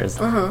NBA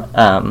players.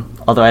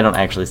 Although I don't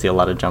actually see a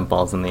lot of jump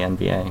balls in the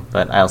NBA,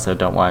 but I also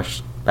don't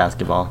watch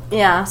basketball.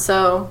 Yeah,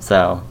 so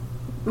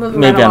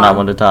maybe I'm not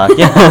one to talk.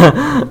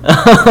 Yeah.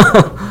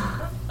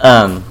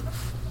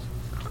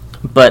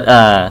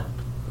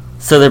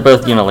 So they're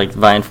both, you know, like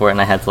vying for it,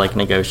 and I had to like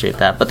negotiate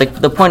that. But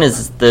the point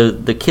is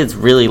the kids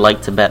really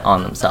like to bet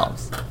on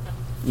themselves,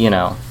 you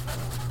know,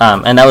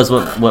 and that was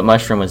what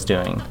Mushroom was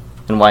doing.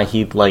 And why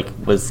he like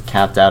was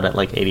capped out at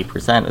like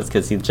 80% is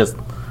because he just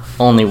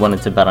only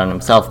wanted to bet on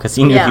himself because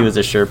he knew he was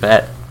a sure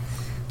bet.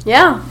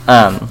 Yeah.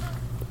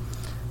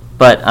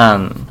 But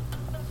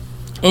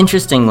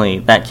interestingly,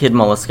 that kid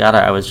Molescata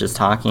I was just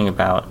talking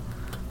about,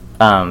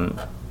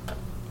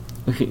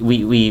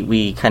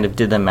 we kind of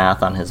did the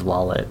math on his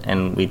wallet,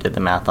 and we did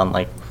the math on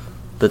like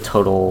the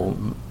total,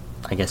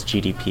 I guess,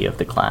 GDP of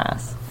the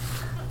class.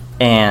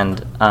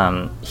 And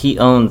he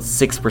owns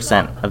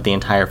 6% of the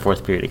entire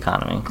fourth period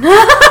economy.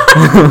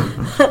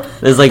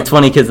 There's like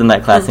 20 kids in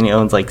that class, and he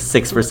owns like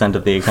 6%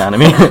 of the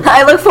economy.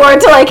 I look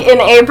forward to like in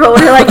April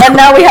when you're like, and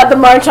now we have the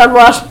March on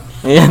Washington.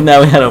 Yeah,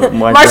 now we had a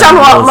March on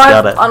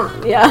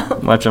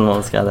Molescata. March on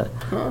Molescata.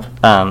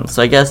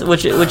 So I guess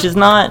which is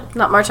not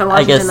March on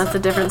Washington. That's a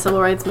different civil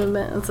rights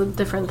movement. It's a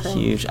different thing.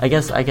 Huge. I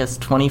guess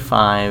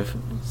 25.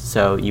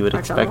 So you would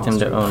expect him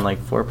to own like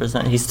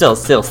 4%. He's still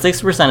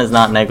 6% is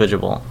not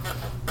negligible.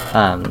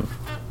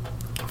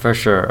 For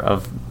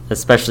sure,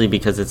 especially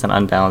because it's an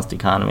unbalanced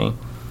economy.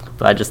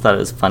 But I just thought it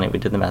was funny. We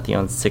did the math. He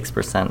owns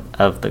 6%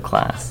 of the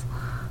class,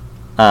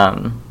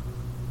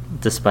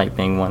 despite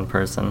being one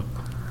person.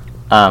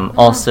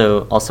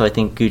 Also, I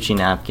think Gucci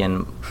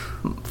Napkin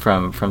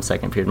from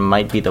second period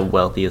might be the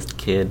wealthiest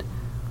kid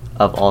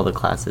of all the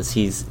classes.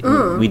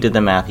 We did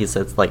the math. He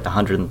said it's like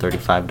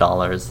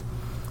 $135.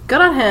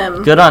 Good on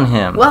him. Good on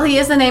him. Well, he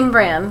is a name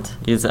brand.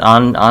 He's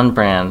on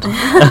brand.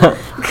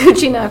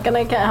 Gucci Napkin.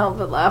 I can't help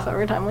but laugh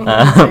every time we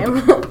hear his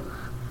name.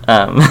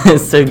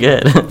 It's so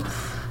good.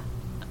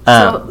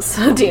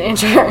 So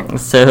teenager.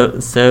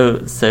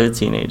 So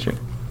teenager.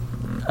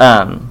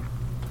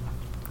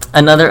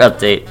 Another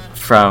update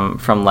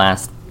from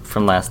last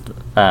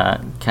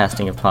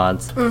casting of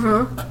pods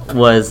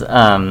was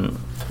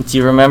do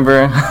you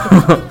remember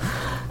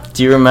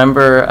do you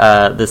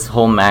remember this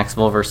whole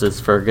Maxwell versus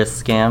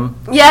Fergus scam?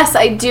 Yes,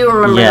 I do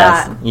remember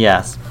that.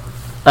 Yes.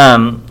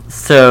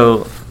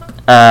 So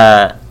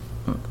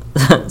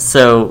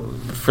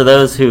for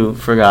those who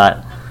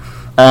forgot,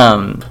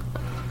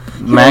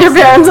 Your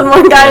parents and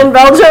one guy in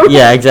Belgium?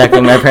 Yeah,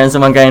 exactly. My parents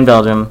and one guy in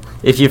Belgium.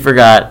 If you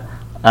forgot,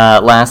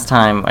 last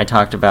time I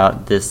talked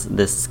about this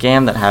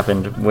scam that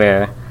happened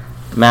where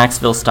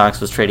Maxville stocks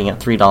was trading at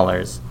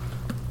 $3,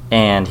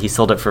 and he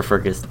sold it to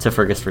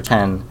Fergus for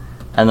 10,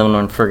 and then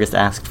when Fergus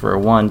asked for a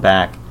 1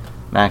 back,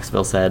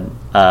 Maxville said,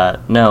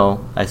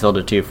 no, I sold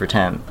it to you for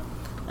 10.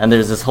 And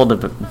there's this whole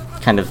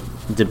kind of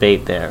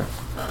debate there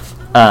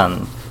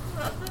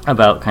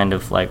about kind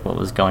of like what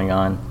was going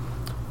on.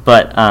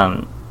 But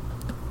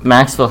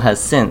Maxwell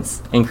has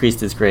since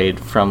increased his grade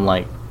from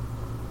like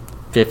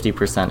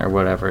 50% or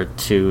whatever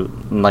to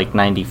like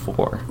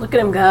 94. Look at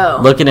him go.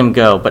 Look at him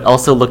go, but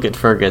also look at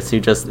Fergus,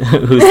 whose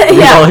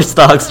 $3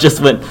 stocks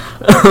just went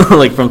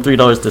like from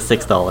 $3 to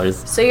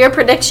 $6. So your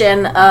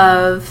prediction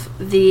of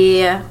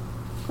the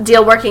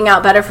deal working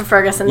out better for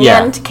Fergus in the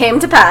end came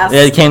to pass.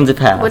 Yeah, it came to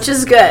pass, which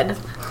is good.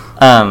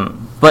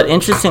 But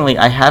interestingly,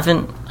 I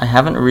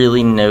haven't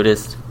really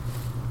noticed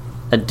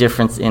a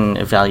difference in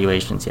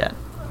evaluations yet,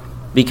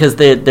 because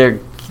they're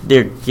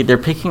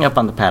picking up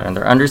on the pattern.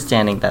 They're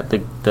understanding that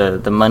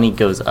the money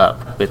goes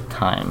up with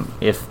time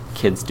if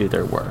kids do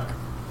their work.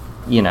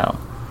 You know,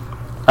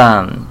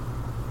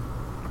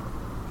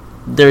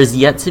 there's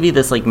yet to be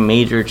this like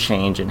major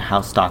change in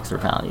how stocks are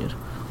valued,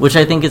 which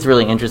I think is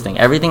really interesting.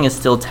 Everything is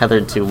still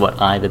tethered to what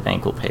the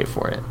bank will pay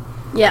for it.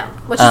 Yeah,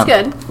 which is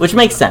good. Which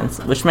makes sense.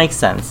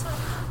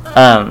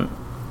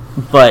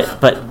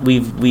 But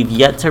we've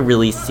yet to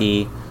really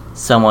see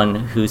someone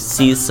who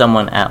sees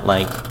someone at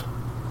like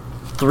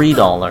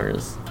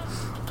 $3.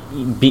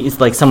 It's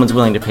like someone's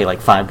willing to pay like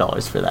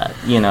 $5 for that.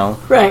 You know,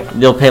 right?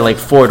 They'll pay like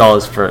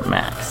 $4 for it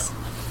max.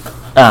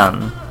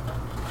 You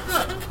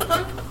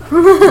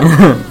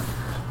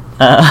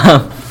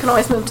can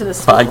always move to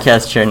this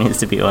podcast chair needs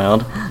to be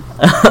oiled.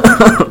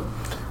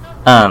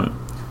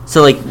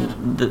 So like,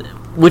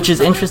 which is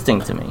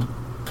interesting to me.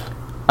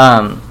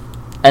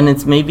 And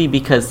it's maybe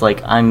because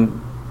like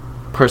I'm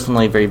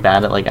personally very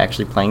bad at like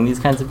actually playing these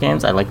kinds of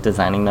games. I like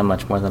designing them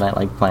much more than I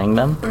like playing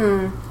them.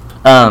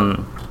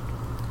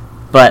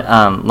 But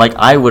like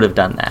I would have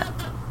done that.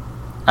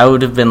 I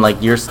would have been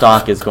like, your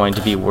stock is going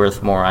to be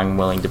worth more. I'm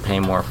willing to pay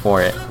more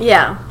for it.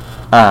 Yeah.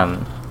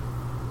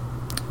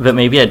 But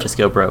maybe I'd just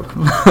go broke.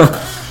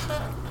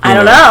 I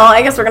don't know.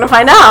 I guess we're gonna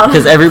find out.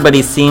 Because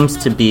everybody seems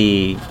to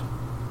be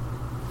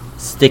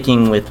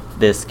sticking with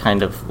this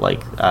kind of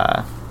like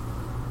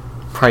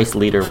price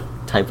leader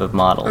type of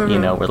model, you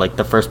know, where like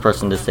the first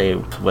person to say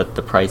what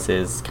the price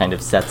is kind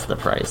of sets the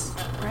price.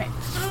 Right.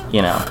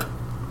 You know.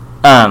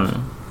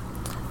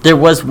 There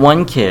was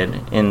one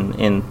kid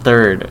in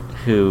third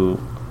who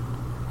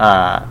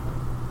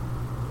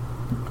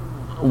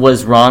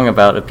was wrong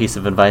about a piece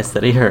of advice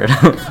that he heard.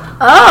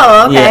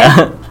 Oh, okay.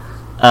 Yeah.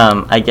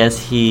 I guess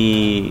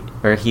he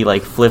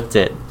like flipped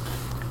it,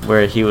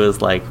 where he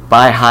was like,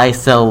 buy high,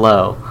 sell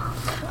low.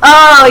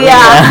 Oh,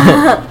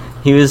 yeah.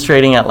 He was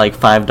trading at like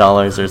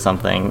 $5 or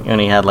something, and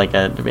he had like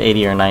a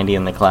 80 or 90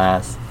 in the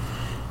class.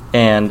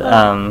 And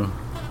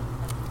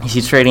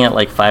he's trading at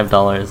like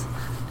 $5,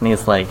 and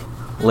he's like,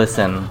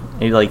 listen,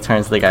 he like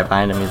turns to the guy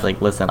behind him, he's like,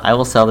 listen, I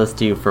will sell this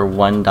to you for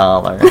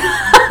 $1.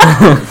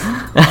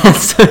 And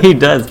so he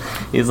does.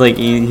 He's like,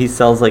 he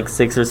sells like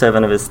 6 or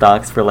 7 of his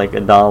stocks for like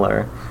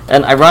 $1.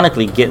 And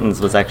ironically, Gittins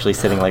was actually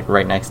sitting like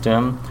right next to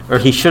him, or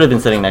he should have been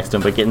sitting next to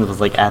him, but Gittins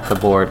was like at the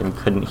board and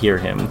couldn't hear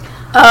him.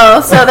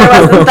 Oh, so there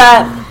wasn't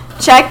that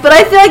check. But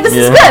I feel like this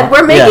is good.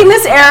 We're making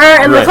this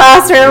error in the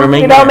classroom.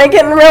 We don't make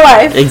it in real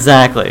life.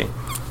 Exactly.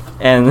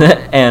 And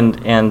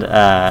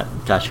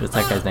gosh, what's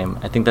that guy's name?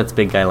 I think that's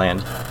Big Guy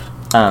Land.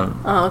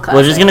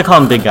 We're just gonna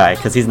call him Big Guy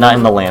because he's not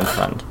in the land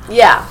fund.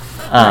 Yeah.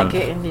 Like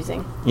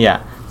confusing.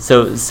 Yeah.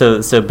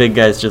 So Big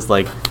Guy's just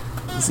like,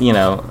 you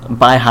know,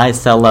 buy high,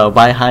 sell low,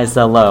 buy high,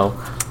 sell low,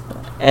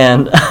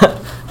 and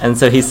and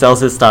so he sells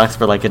his stocks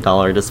for like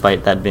 $1,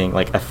 despite that being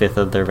like a fifth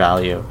of their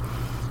value.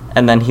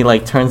 And then he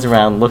like turns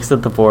around, looks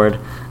at the board,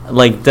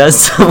 like does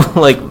some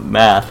like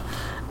math,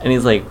 and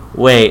he's like,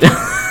 wait.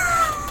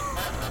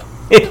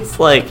 It's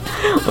like,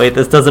 wait,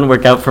 this doesn't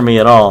work out for me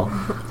at all.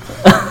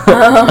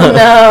 Oh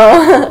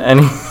no.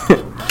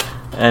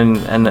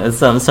 And at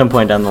some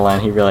point down the line,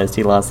 he realized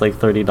he lost like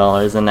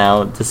 $30, and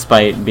now,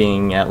 despite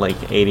being at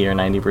like 80 or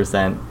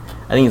 90%,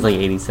 I think he's like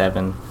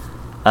 87.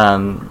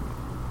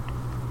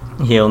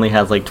 He only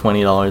has like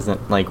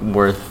 $20 like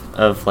worth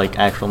of like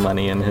actual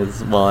money in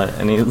his wallet,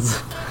 and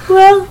he's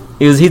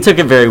He took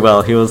it very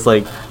well. He was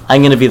like,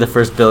 I'm going to be the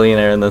first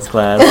billionaire in this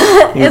class.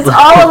 It's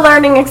all a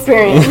learning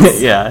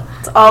experience. Yeah.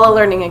 It's all a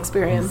learning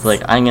experience. It's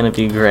like, I'm going to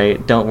be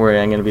great. Don't worry,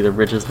 I'm going to be the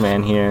richest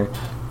man here.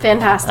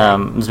 Fantastic.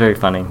 It was very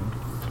funny.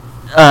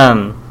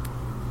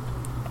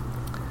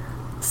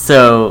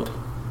 So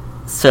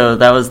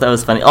that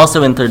was funny.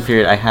 Also in third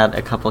period, I had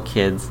a couple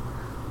kids.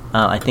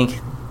 I think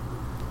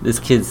this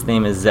kid's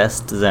name is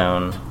Zest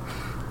Zone,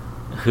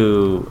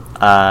 who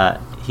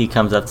he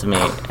comes up to me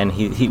and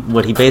he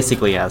what he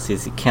basically asks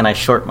is, can I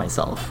short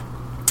myself?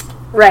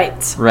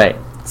 Right. Right.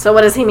 So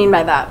what does he mean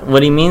by that?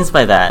 What he means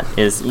by that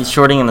is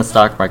shorting in the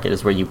stock market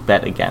is where you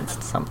bet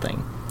against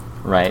something,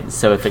 right?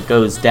 So if it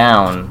goes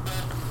down,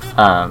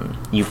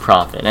 you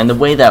profit. And the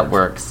way that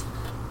works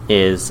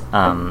is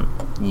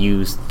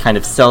you kind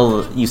of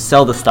sell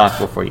the stock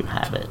before you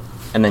have it,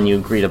 and then you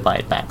agree to buy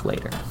it back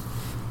later.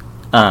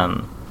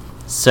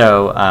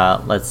 So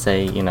let's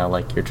say,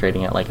 like you're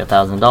trading at like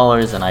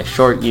 $1,000 and I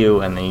short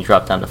you, and then you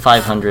drop down to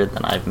 500,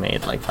 then I've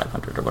made like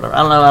 500 or whatever.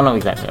 I don't know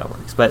exactly how it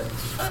works, but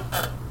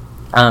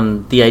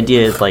the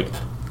idea is like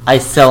I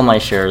sell my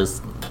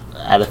shares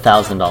at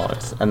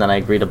 $1,000, and then I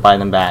agree to buy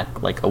them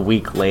back like a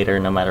week later,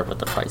 no matter what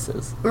the price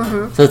is.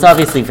 Mm-hmm. So it's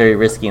obviously very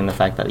risky in the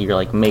fact that you're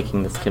like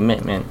making this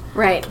commitment.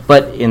 Right.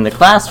 But in the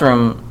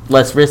classroom,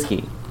 less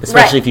risky,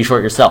 especially if you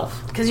short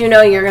yourself. Because you're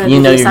going to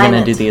do the assignment. You're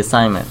going to do the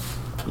assignment,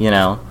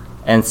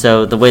 And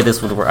so the way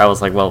this would work, I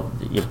was like, well,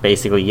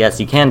 basically, yes,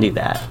 you can do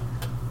that.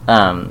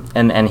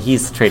 And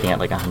he's trading at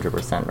like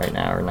 100% right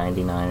now, or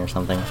 99 or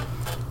something.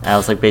 And I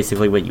was like,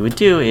 basically what you would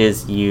do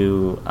is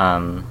you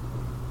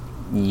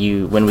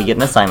when we get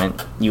an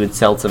assignment, you would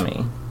sell to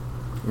me,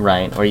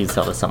 right? Or you'd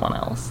sell to someone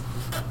else.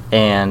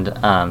 And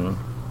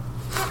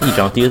you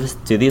don't do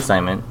the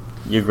assignment,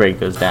 your grade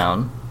goes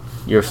down,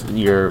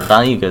 your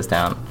value goes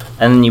down,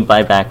 and then you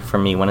buy back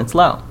from me when it's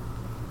low.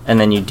 And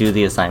then you do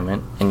the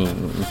assignment, and you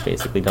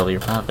basically double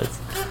your profits.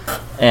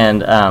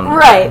 And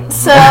right,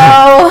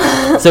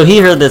 so... So he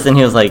heard this, and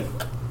he was like,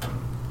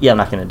 yeah, I'm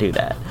not going to do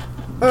that.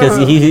 Because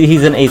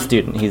he's an A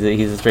student. He's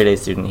a straight A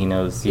student. He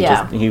knows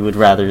he would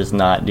rather just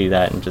not do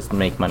that and just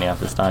make money off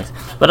the stocks.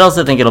 But I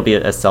also think it'll be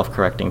a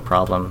self-correcting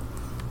problem.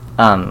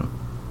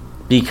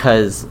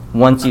 Because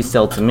once you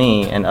sell to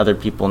me and other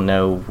people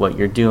know what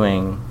you're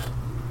doing,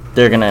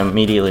 they're going to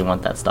immediately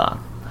want that stock.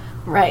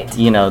 Right.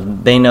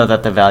 They know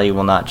that the value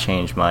will not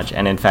change much,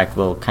 and in fact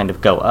will kind of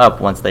go up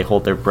once they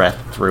hold their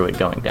breath through it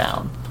going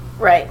down.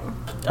 Right.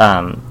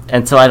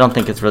 And so I don't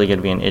think it's really going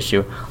to be an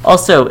issue.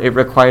 Also, it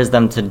requires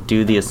them to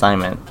do the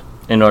assignment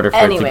in order for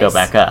it to go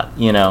back up,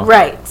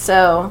 Right,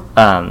 so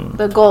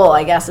the goal,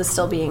 I guess, is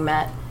still being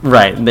met.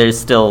 Right, they're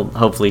still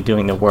hopefully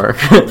doing the work.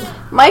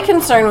 My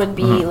concern would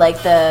be,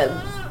 like, the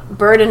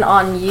burden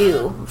on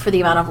you for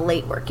the amount of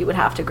late work you would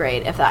have to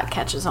grade if that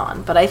catches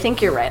on. But I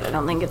think you're right. I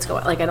don't think it's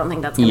going. Like, I don't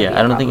think that's going to be a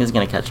problem. I don't think it's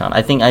going to catch on.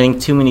 I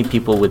think too many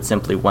people would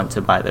simply want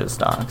to buy those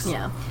stocks.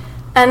 Yeah.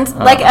 And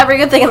like every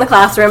good thing in the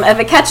classroom, if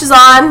it catches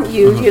on,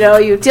 you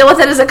deal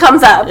with it as it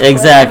comes up.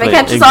 Exactly. If it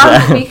catches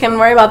on, we can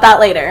worry about that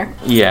later.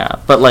 Yeah,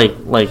 but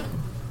like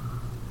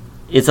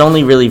it's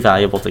only really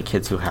valuable to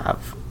kids who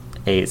have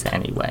A's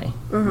anyway.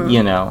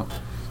 Mm-hmm.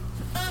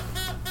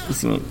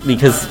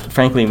 Because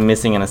frankly,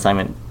 missing an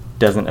assignment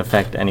doesn't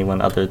affect anyone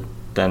other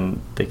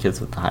than the kids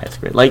with the highest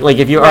grade. Like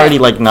if you're already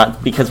like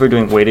not, because we're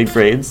doing weighted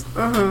grades,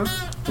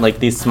 like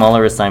these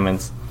smaller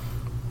assignments.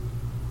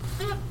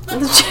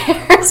 The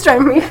chair is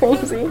driving me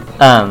crazy.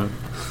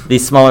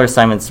 These smaller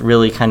assignments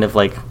really kind of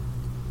like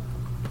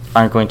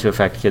aren't going to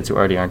affect kids who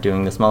already aren't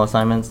doing the small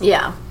assignments.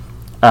 Yeah.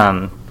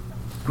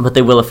 But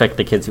they will affect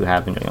the kids who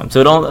have been doing them. So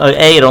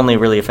it only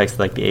really affects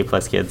like the A+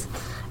 kids.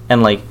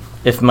 And like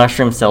if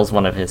Mushroom sells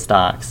one of his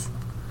stocks,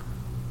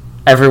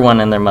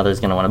 everyone and their mother is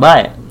going to want to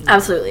buy it.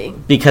 Absolutely.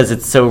 Because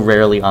it's so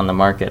rarely on the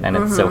market and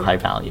it's so high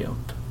value.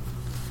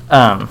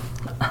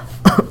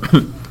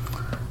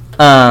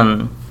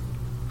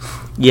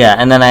 Yeah,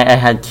 and then I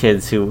had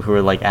kids who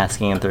were like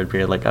asking in third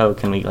period, like, oh,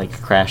 can we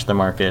like crash the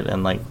market?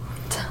 And like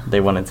they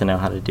wanted to know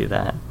how to do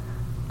that.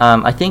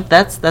 I think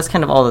that's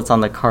kind of all that's on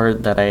the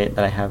card that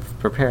I have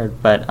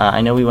prepared. But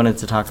I know we wanted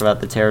to talk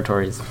about the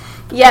territories.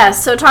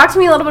 Yes, so talk to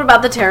me a little bit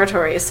about the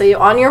territories. So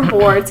on your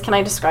boards, can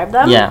I describe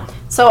them? Yeah.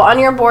 So on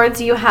your boards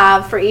you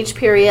have for each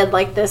period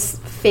like this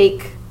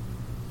fake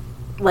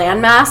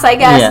landmass, I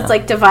guess. Yeah. It's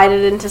like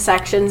divided into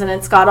sections, and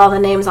it's got all the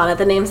names on it,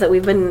 the names that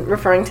we've been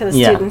referring to the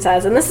students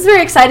as. And this is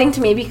very exciting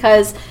to me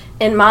because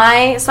in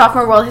my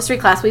sophomore world history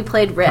class we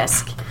played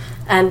Risk,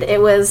 and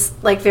it was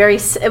like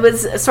it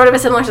was sort of a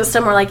similar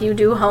system where like you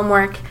do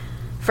homework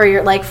for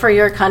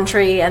your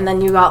country, and then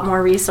you got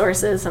more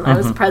resources. And I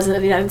was president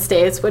of the United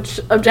States,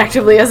 which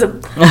objectively worked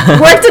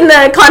in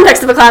the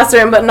context of a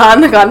classroom, but not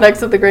in the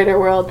context of the greater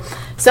world.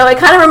 So it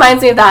kind of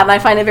reminds me of that, and I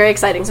find it very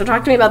exciting. So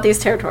talk to me about these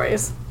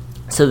territories.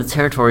 So the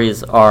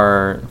territories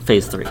are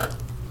phase 3.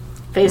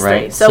 Phase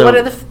right? 3. So what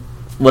are the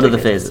what are the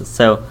phases?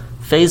 So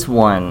phase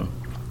 1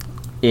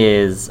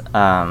 is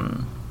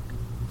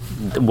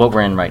what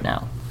we're in right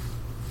now.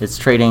 It's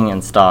trading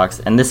and stocks,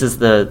 and this is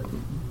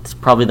it's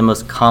probably the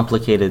most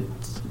complicated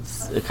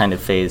kind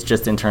of phase,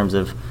 just in terms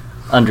of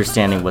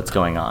understanding what's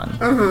going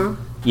on.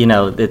 You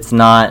know, it's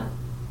not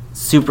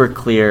super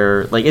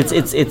clear. Like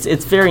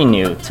it's very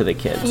new to the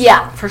kids.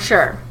 Yeah, for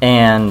sure.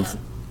 And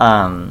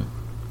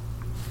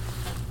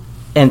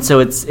so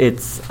it's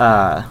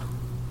I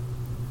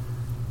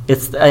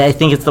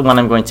think it's the one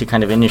I'm going to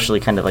kind of initially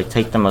kind of like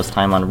take the most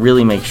time on,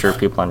 really make sure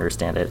people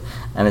understand it.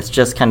 And it's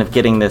just kind of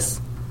getting this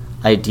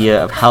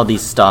idea of how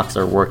these stocks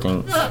are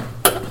working.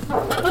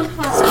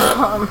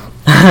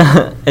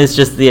 It's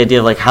just the idea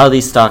of like how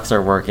these stocks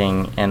are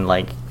working and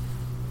like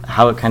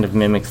how it kind of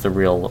mimics the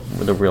real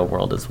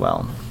world as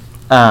well.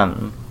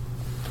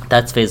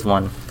 That's phase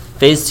 1.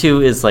 Phase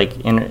 2 is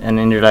like an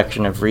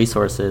introduction of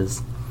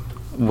resources,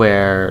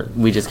 where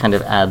we just kind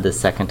of add this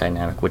second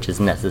dynamic, which is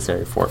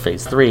necessary for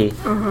phase 3.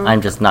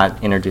 I'm just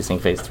not introducing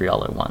phase 3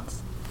 all at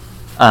once.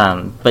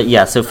 But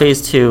yeah, so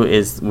phase 2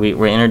 is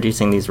we're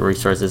introducing these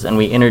resources, and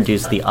we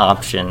introduce the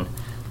option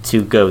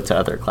to go to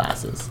other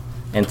classes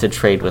and to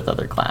trade with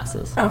other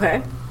classes.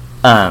 Okay.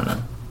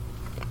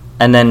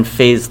 And then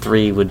phase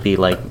 3 would be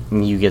like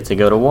you get to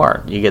go to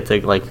war. You get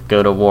to like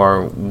go to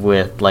war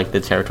with like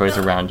the territories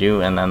around you,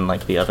 and then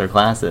like the other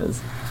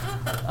classes.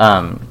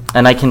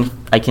 And I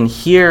can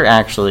hear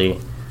actually,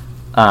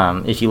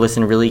 if you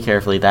listen really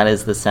carefully, that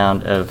is the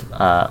sound of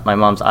my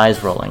mom's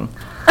eyes rolling.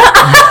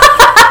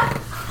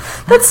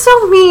 That's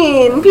so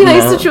mean. Be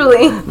nice to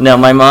Julie. No,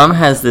 my mom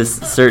has this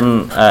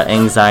certain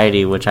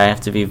anxiety, which I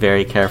have to be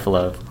very careful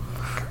of,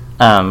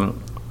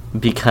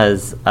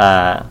 because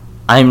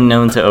I'm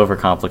known to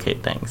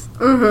overcomplicate things.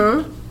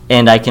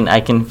 And I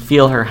can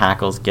feel her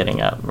hackles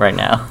getting up right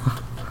now.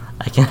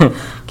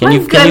 Can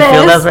you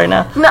feel those right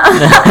now? No.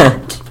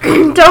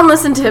 Don't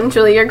listen to him,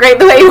 Julie. You're great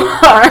the way you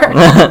are.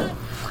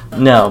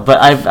 No, but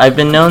I've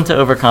been known to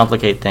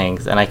overcomplicate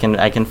things, and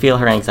I can feel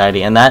her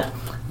anxiety, and that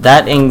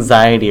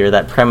anxiety or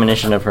that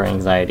premonition of her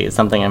anxiety is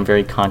something I'm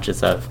very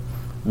conscious of,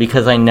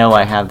 because I know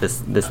I have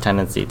this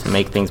tendency to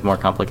make things more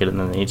complicated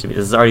than they need to be.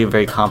 This is already a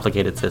very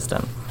complicated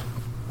system.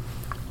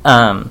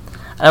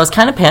 I was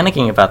kind of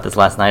panicking about this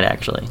last night,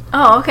 actually.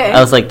 Oh, okay.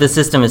 I was like, this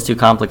system is too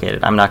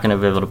complicated. I'm not going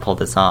to be able to pull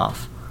this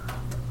off.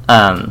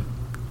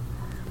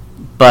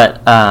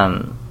 But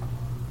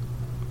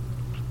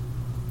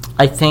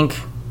I think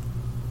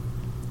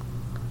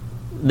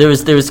there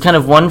was kind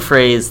of one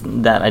phrase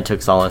that I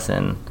took solace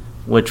in,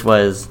 which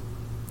was,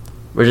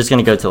 we're just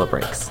going to go till it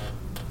breaks.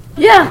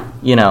 Yeah.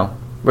 You know,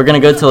 we're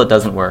going to go till it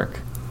doesn't work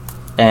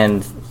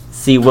and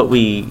see what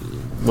we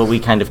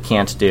kind of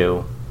can't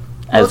do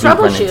as we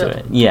run into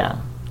it. Yeah.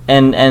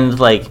 And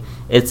like,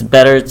 it's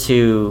better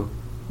to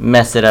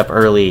mess it up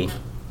early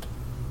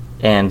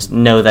and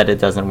know that it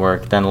doesn't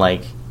work than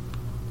like,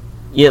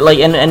 yeah, like,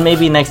 and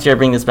maybe next year I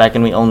bring this back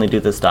and we only do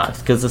the stocks,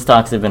 because the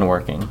stocks have been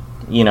working.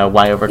 You know,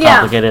 why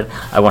overcomplicate it?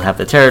 I won't have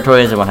the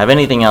territories, I won't have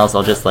anything else.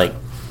 I'll just like,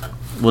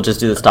 we'll just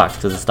do the stocks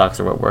because the stocks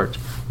are what worked.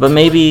 But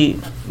maybe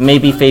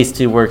phase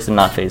 2 works and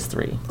not phase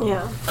 3.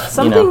 Yeah.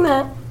 Something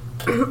that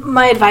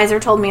my advisor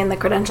told me in the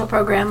credential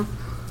program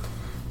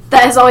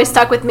that has always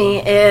stuck with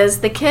me is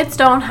the kids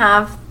don't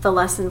have the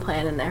lesson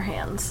plan in their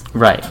hands.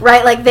 Right.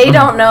 Right? Like, they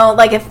don't know.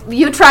 Like, if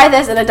you try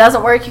this and it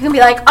doesn't work, you can be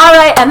like, all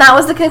right, and that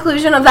was the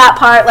conclusion of that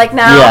part. Like,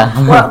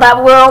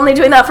 now we're only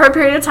doing that for a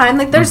period of time.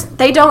 Like,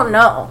 they don't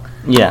know.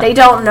 Yeah. They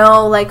don't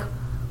know, like,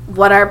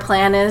 what our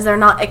plan is. They're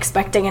not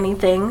expecting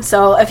anything.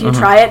 So if you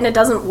try it and it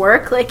doesn't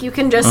work, like, you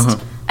can just,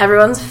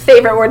 everyone's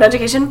favorite word in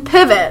education,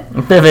 pivot.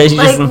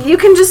 Like, you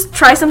can just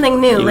try something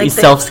new. You like,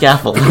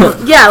 self-scaffold.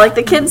 Yeah, like,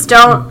 the kids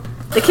don't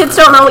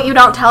know what you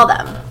don't tell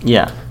them.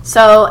 Yeah.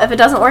 So if it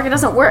doesn't work, it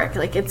doesn't work.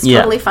 Like, it's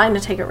totally fine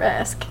to take a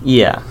risk.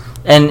 Yeah.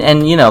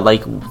 And you know,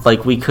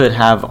 like we could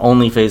have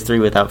only phase 3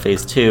 without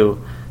phase 2,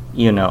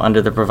 you know,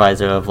 under the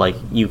proviso of like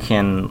you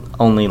can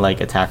only like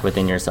attack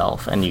within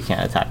yourself and you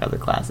can't attack other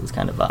classes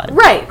kind of vibe.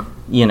 Right.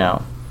 You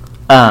know.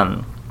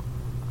 And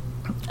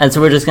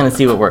so we're just gonna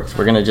see what works.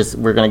 We're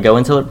gonna go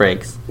until it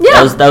breaks.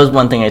 Yeah. That was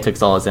one thing I took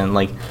solace in.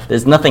 Like,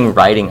 there's nothing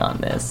writing on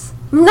this.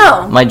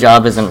 No. My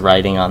job isn't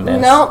writing on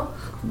this. Nope.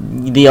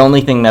 The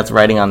only thing that's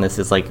writing on this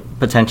is like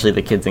potentially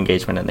the kids'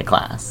 engagement in the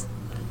class.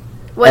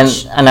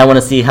 Which, and I want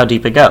to see how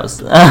deep it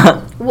goes.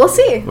 We'll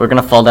see. We're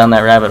gonna fall down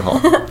that rabbit hole.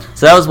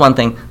 So that was one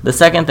thing. The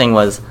second thing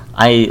was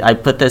I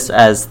put this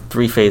as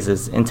 3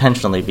 phases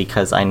intentionally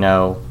because I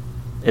know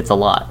it's a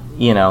lot,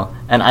 you know,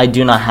 and I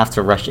do not have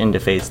to rush into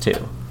phase 2.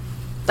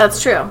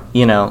 That's true.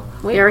 You know,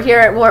 We are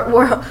here.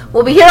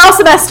 We'll be here all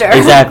semester.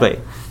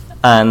 Exactly,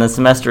 and the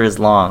semester is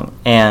long,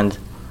 and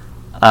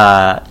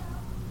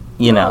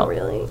you know,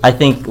 really? I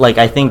think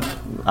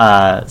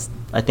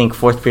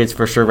 4th period's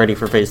for sure ready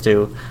for phase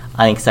 2.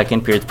 I think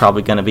 2nd period's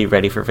probably going to be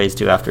ready for phase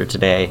 2 after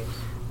today,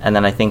 and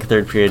then I think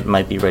 3rd period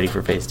might be ready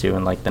for phase 2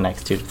 in like the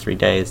next 2 to 3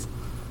 days.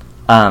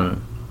 But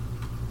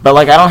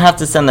like, I don't have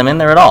to send them in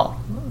there at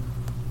all.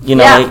 You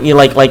know,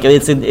 like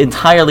it's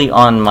entirely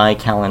on my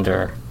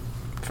calendar.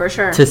 For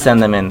sure. To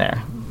send them in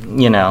there.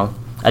 You know,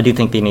 I do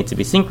think they need to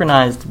be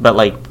synchronized, but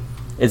like,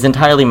 it's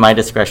entirely my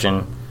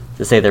discretion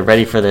to say they're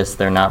ready for this,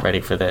 they're not ready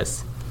for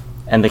this.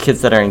 And the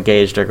kids that are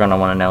engaged are going to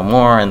want to know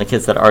more, and the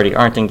kids that already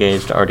aren't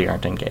engaged already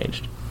aren't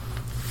engaged.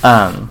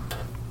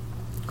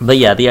 But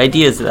yeah, the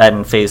idea is that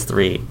in phase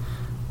 3,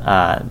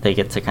 they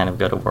get to kind of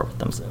go to war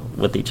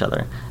with each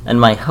other. And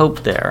my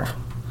hope there,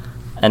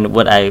 and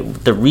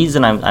the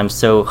reason I'm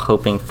so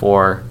hoping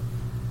for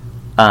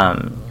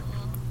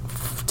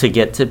to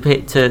get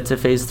to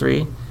phase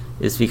 3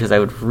 is because I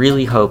would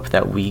really hope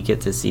that we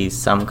get to see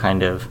some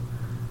kind of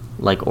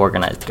like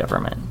organized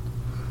government.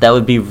 That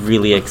would be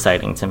really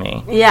exciting to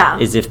me. Yeah.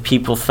 Is if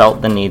people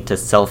felt the need to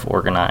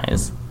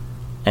self-organize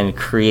and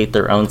create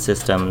their own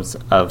systems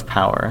of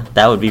power.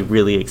 That would be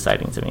really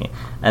exciting to me.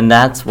 And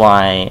that's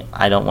why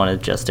I don't want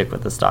to just stick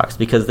with the stocks,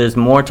 because there's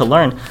more to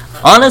learn.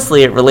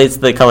 Honestly, it relates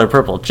to The Color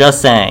Purple,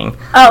 just saying.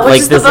 Oh,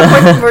 which is the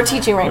book we're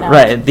teaching right now.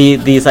 Right,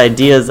 these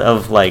ideas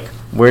of, like,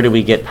 where do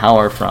we get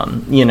power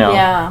from, you know?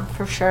 Yeah,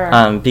 for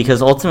sure.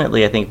 Because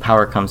ultimately, I think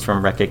power comes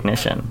from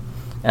recognition.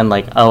 And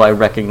like, oh, I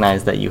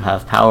recognize that you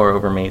have power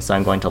over me, so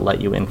I'm going to let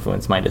you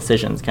influence my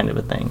decisions, kind of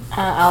a thing.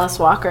 Alice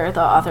Walker,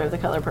 the author of The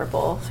Color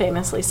Purple,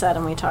 famously said,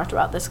 and we talked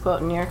about this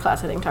quote in your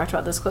class, I think talked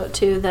about this quote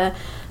too, the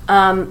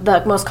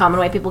most common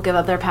way people give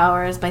up their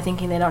power is by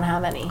thinking they don't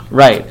have any.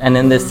 Right, and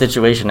in this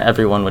situation,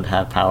 everyone would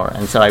have power.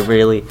 And so I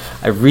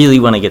really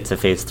want to get to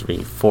phase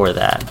 3 for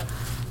that.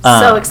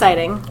 So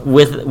exciting.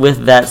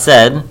 With that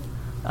said,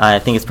 I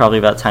think it's probably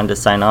about time to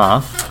sign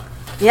off.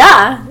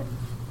 Yeah.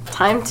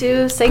 Time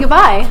to say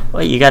goodbye.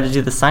 Well, you got to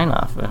do the sign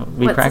off.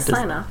 What's practiced. the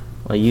sign off?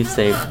 Well, you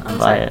say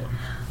bye it.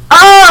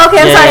 Oh,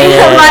 okay, I'm sorry.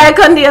 Yeah. Vaya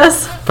con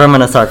Dios.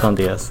 Permanecer con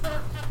Dios.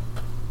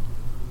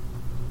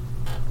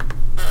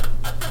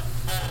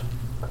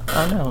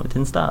 Oh no, it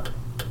didn't stop.